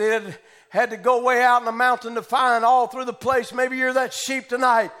sheep that had to go way out in the mountain to find all through the place. Maybe you're that sheep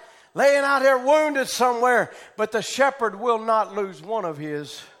tonight, laying out there wounded somewhere, but the shepherd will not lose one of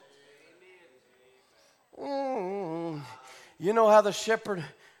his. You know how the shepherd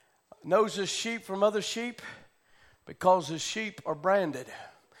knows his sheep from other sheep? Because his sheep are branded.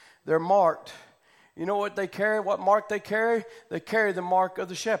 They're marked. You know what they carry? What mark they carry? They carry the mark of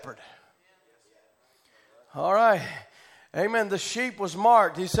the shepherd. All right. Amen. The sheep was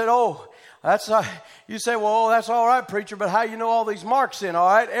marked. He said, you say, well, that's all right, preacher, but how you know all these marks in? All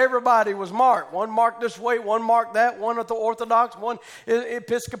right, everybody was marked. One marked this way, one marked that, one at the Orthodox, one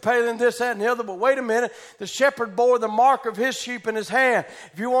Episcopalian, this, that, and the other. But wait a minute, the shepherd bore the mark of his sheep in his hand.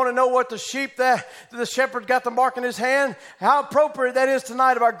 If you want to know what the shepherd got the mark in his hand, how appropriate that is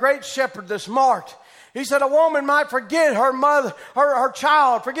tonight of our great shepherd that's marked. He said a woman might forget her mother, her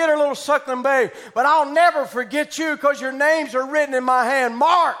child, forget her little suckling babe, but I'll never forget you because your names are written in my hand,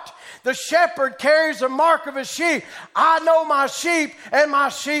 marked. The shepherd carries the mark of his sheep. I know my sheep and my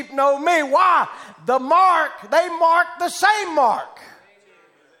sheep know me. Why? They mark the same mark.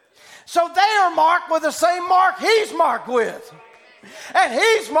 So they are marked with the same mark he's marked with. And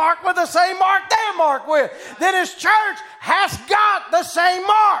he's marked with the same mark they're marked with. Then his church has got the same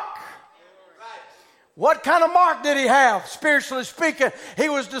mark. What kind of mark did he have? Spiritually speaking, he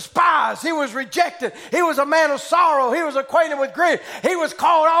was despised. He was rejected. He was a man of sorrow. He was acquainted with grief. He was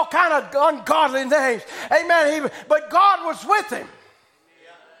called all kind of ungodly names. Amen. But God was with him.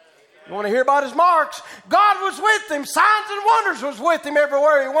 You want to hear about his marks? God was with him. Signs and wonders was with him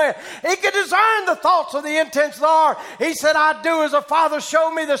everywhere he went. He could discern the thoughts of the intents of the heart. He said, I do as the Father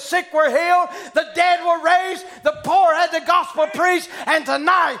showed me. The sick were healed. The dead were raised. The poor had the gospel preached. And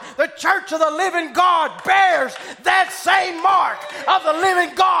tonight, the church of the living God bears that same mark of the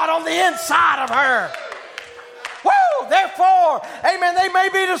living God on the inside of her. Woo! Therefore, amen, they may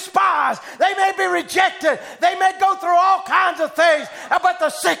be despised. They may be rejected. They may go through all kinds of things. But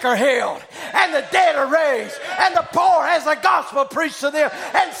the sick are healed. And the dead are raised. And the poor has the gospel preached to them.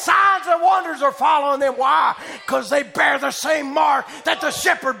 And signs and wonders are following them. Why? Because they bear the same mark that the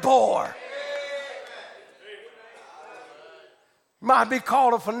shepherd bore. You might be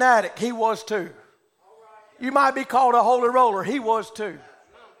called a fanatic. He was too. You might be called a holy roller. He was too.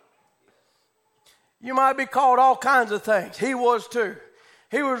 You might be called all kinds of things. He was too.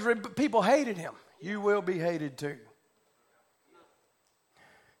 People hated him. You will be hated too.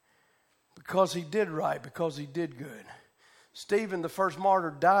 Because he did right, because he did good. Stephen, the first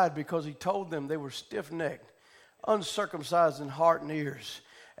martyr, died because he told them they were stiff-necked, uncircumcised in heart and ears,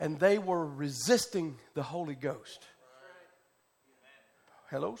 and they were resisting the Holy Ghost.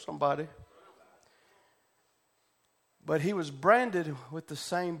 Hello, somebody. But he was branded with the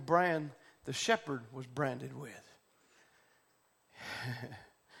same brand the shepherd was branded with.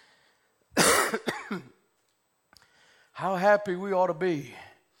 How happy we ought to be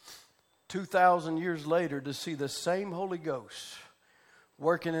 2,000 years later to see the same Holy Ghost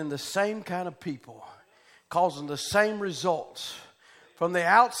working in the same kind of people, causing the same results. From the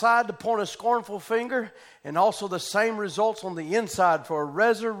outside to point a scornful finger, and also the same results on the inside for a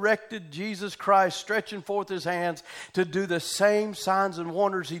resurrected Jesus Christ stretching forth his hands to do the same signs and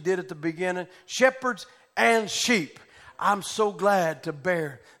wonders he did at the beginning. Shepherds and sheep. I'm so glad to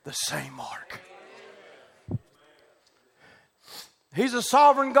bear the same mark. He's a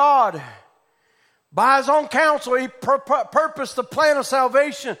sovereign God. By his own counsel, he purposed the plan of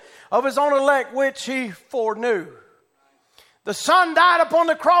salvation of his own elect, which he foreknew. The Son died upon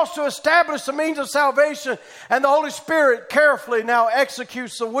the cross to establish the means of salvation, and the Holy Spirit carefully now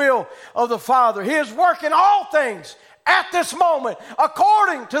executes the will of the Father. He is working all things at this moment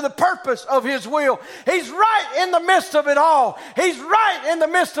according to the purpose of his will. He's right in the midst of it all. He's right in the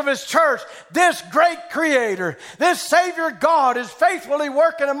midst of his church. This great creator, this Savior God, is faithfully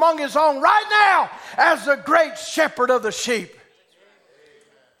working among his own right now as the great shepherd of the sheep.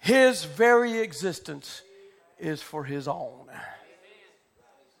 His very existence is for his own.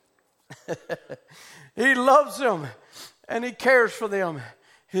 He loves them and he cares for them.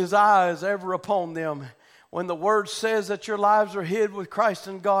 His eye is ever upon them. When the word says that your lives are hid with Christ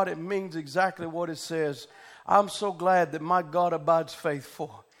in God, it means exactly what it says. I'm so glad that my God abides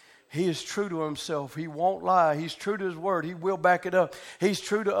faithful. He is true to himself. He won't lie. He's true to his word. He will back it up. He's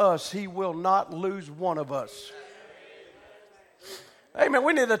true to us. He will not lose one of us. Amen.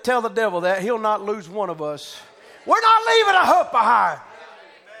 We need to tell the devil that he'll not lose one of us. We're not leaving a hook behind.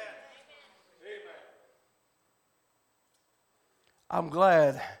 I'm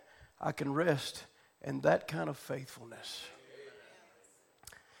glad I can rest in that kind of faithfulness.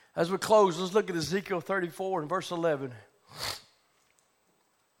 As we close, let's look at Ezekiel 34 and verse 11.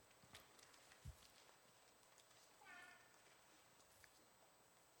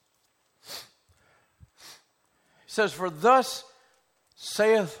 It says, "For thus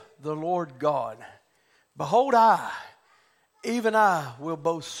saith the Lord God, behold, I, even I, will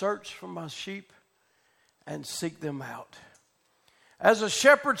both search for my sheep and seek them out. As a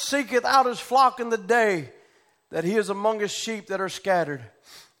shepherd seeketh out his flock in the day that he is among his sheep that are scattered,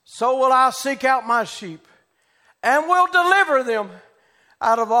 so will I seek out my sheep and will deliver them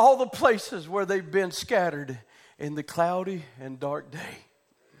out of all the places where they've been scattered in the cloudy and dark day.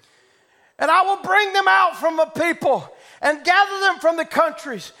 And I will bring them out from the people and gather them from the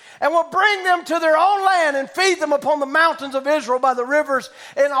countries and will bring them to their own land and feed them upon the mountains of Israel by the rivers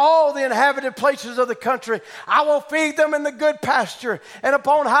in all the inhabited places of the country. I will feed them in the good pasture, and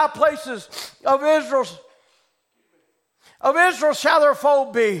upon high places of Israel shall their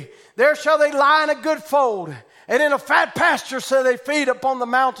fold be. There shall they lie in a good fold, and in a fat pasture shall they feed upon the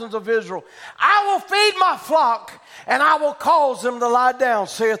mountains of Israel. I will feed my flock, and I will cause them to lie down,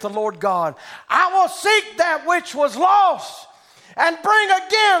 saith the Lord God. I will seek that which was lost, and bring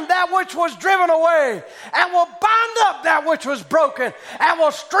again that which was driven away, and will bind up that which was broken, and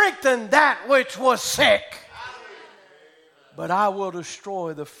will strengthen that which was sick. But I will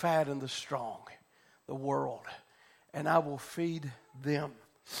destroy the fat and the strong, the world, and I will feed them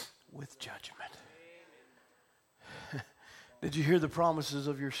with judgment." Did you hear the promises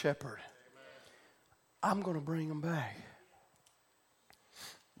of your shepherd? I'm going to bring them back.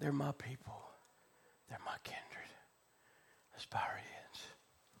 They're my people. They're my kindred. Let's bow our heads.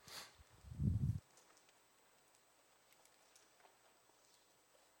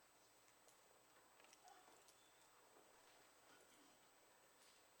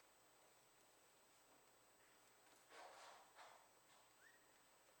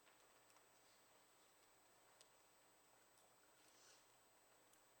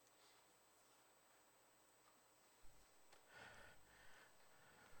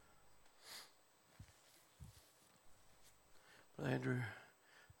 Andrew,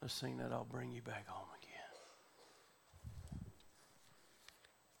 let's sing that I'll Bring You Back Home Again.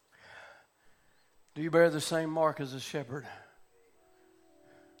 Do you bear the same mark as a shepherd?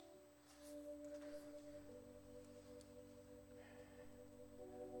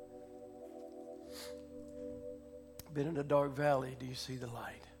 Been in a dark valley, do you see the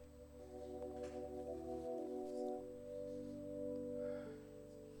light?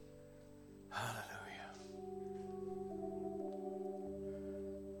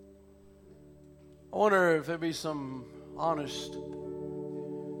 I wonder if there'd be some honest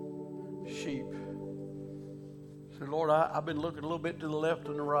sheep. Say, Lord, I've been looking a little bit to the left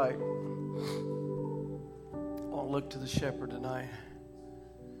and the right. I want to look to the shepherd tonight.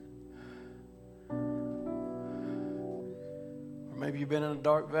 Or maybe you've been in a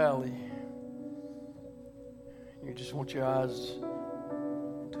dark valley. You just want your eyes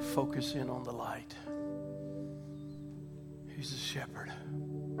to focus in on the light. He's the shepherd.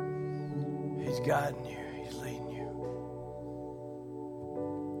 He's guiding you. He's leading you.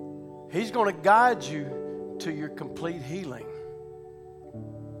 He's going to guide you to your complete healing.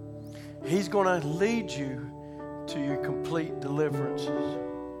 He's going to lead you to your complete deliverances.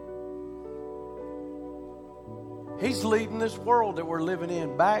 He's leading this world that we're living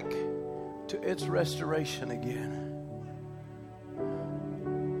in back to its restoration again.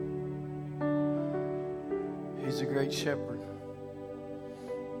 He's a great shepherd.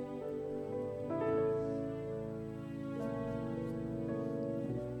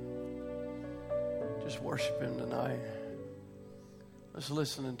 Just worship Him tonight. Let's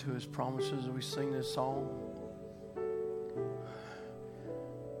listen into His promises as we sing this song.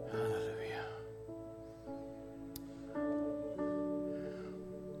 Hallelujah.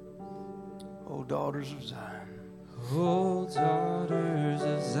 Oh, daughters of Zion. Oh, daughters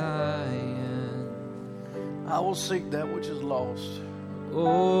of Zion. I will seek that which is lost.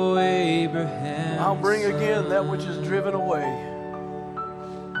 Oh, Abraham. I'll bring again that which is driven away.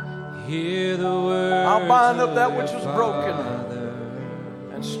 Hear the words. I'll bind up that which was broken Father.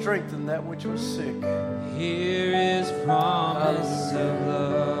 and strengthen that which was sick. Here is promise of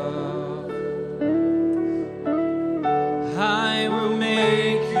love. I will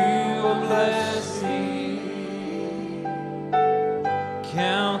make you a blessing.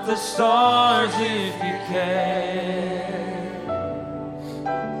 Count the stars if you can.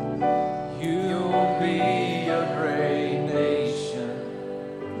 You will be a great nation.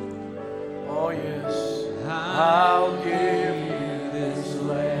 Oh, yes. I'll give you this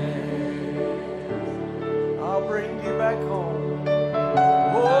land. I'll bring you back home.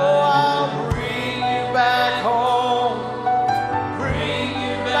 Oh, I'll bring you back home. Bring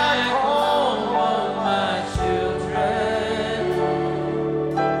you back home, oh my children.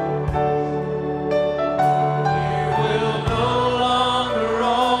 You will no longer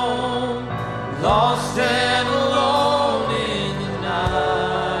roam, lost and alone in the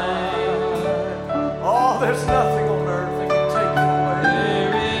night. Oh, there's nothing on earth that can take you away.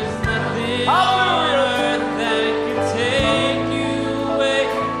 There is nothing on Hallelujah. earth that can take you away.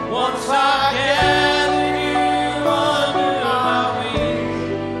 Once I gather you under my wings,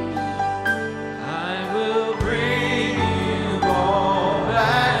 I will bring you all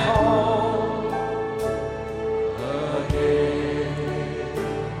back home again.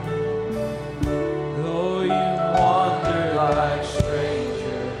 Though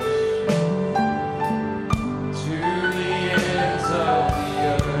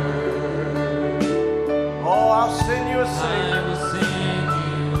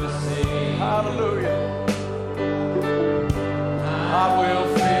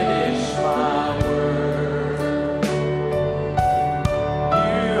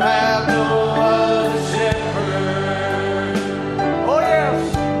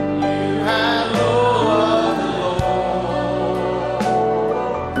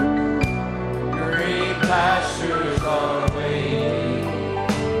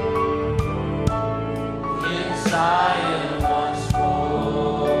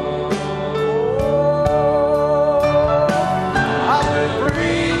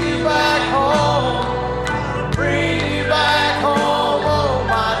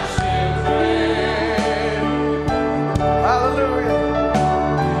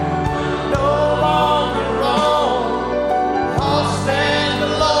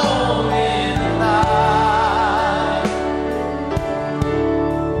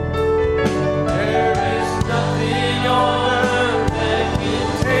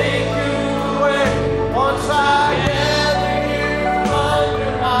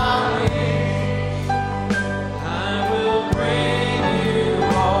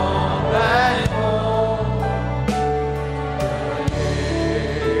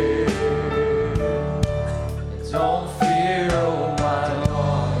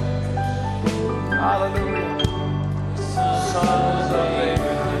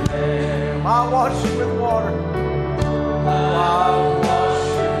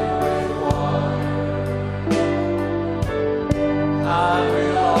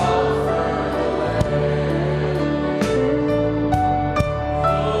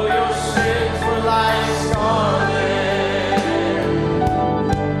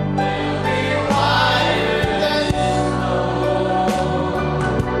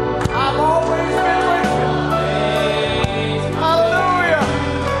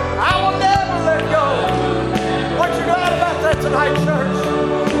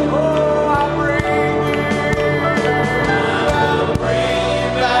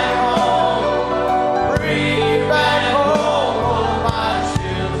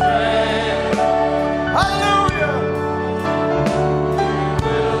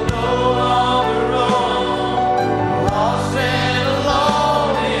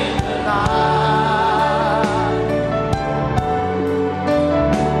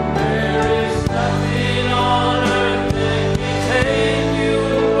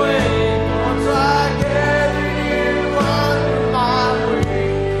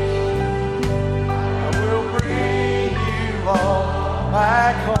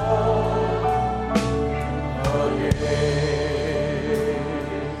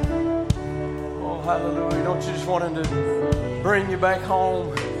Hallelujah. Don't you just want Him to bring you back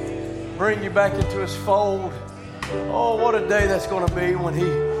home, bring you back into His fold? Oh, what a day that's going to be when He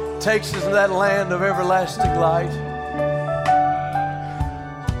takes us to that land of everlasting light.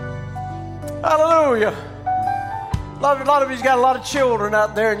 Hallelujah. A lot of you's got a lot of children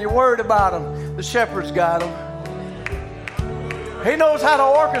out there and you're worried about them. The shepherd's got them. He knows how to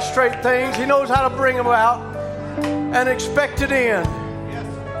orchestrate things. He knows how to bring them out and expected end.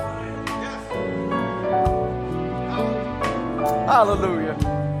 Hallelujah.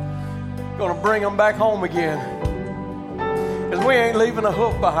 Going to bring them back home again. Because we ain't leaving a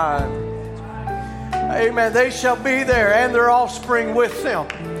hoof behind. Amen. They shall be there and their offspring with them.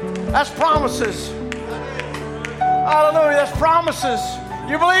 That's promises. Hallelujah. That's promises.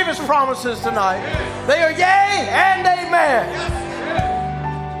 You believe His promises tonight? They are yea and amen.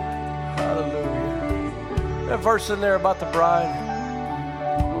 Hallelujah. That verse in there about the bride.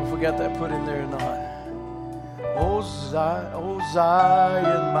 I don't know if we got that put in there or not. O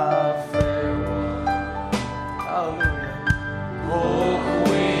Zion, my fair one. Hallelujah. Oh,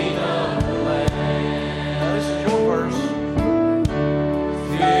 Queen of the land. Now, this is your verse.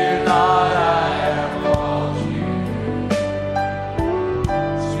 Fear not, I have called you.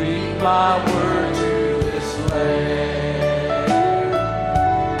 Speak my word to this land.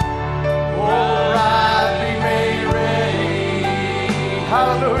 Oh, rise, be made ready.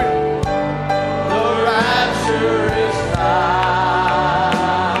 Hallelujah. The rapture is nigh.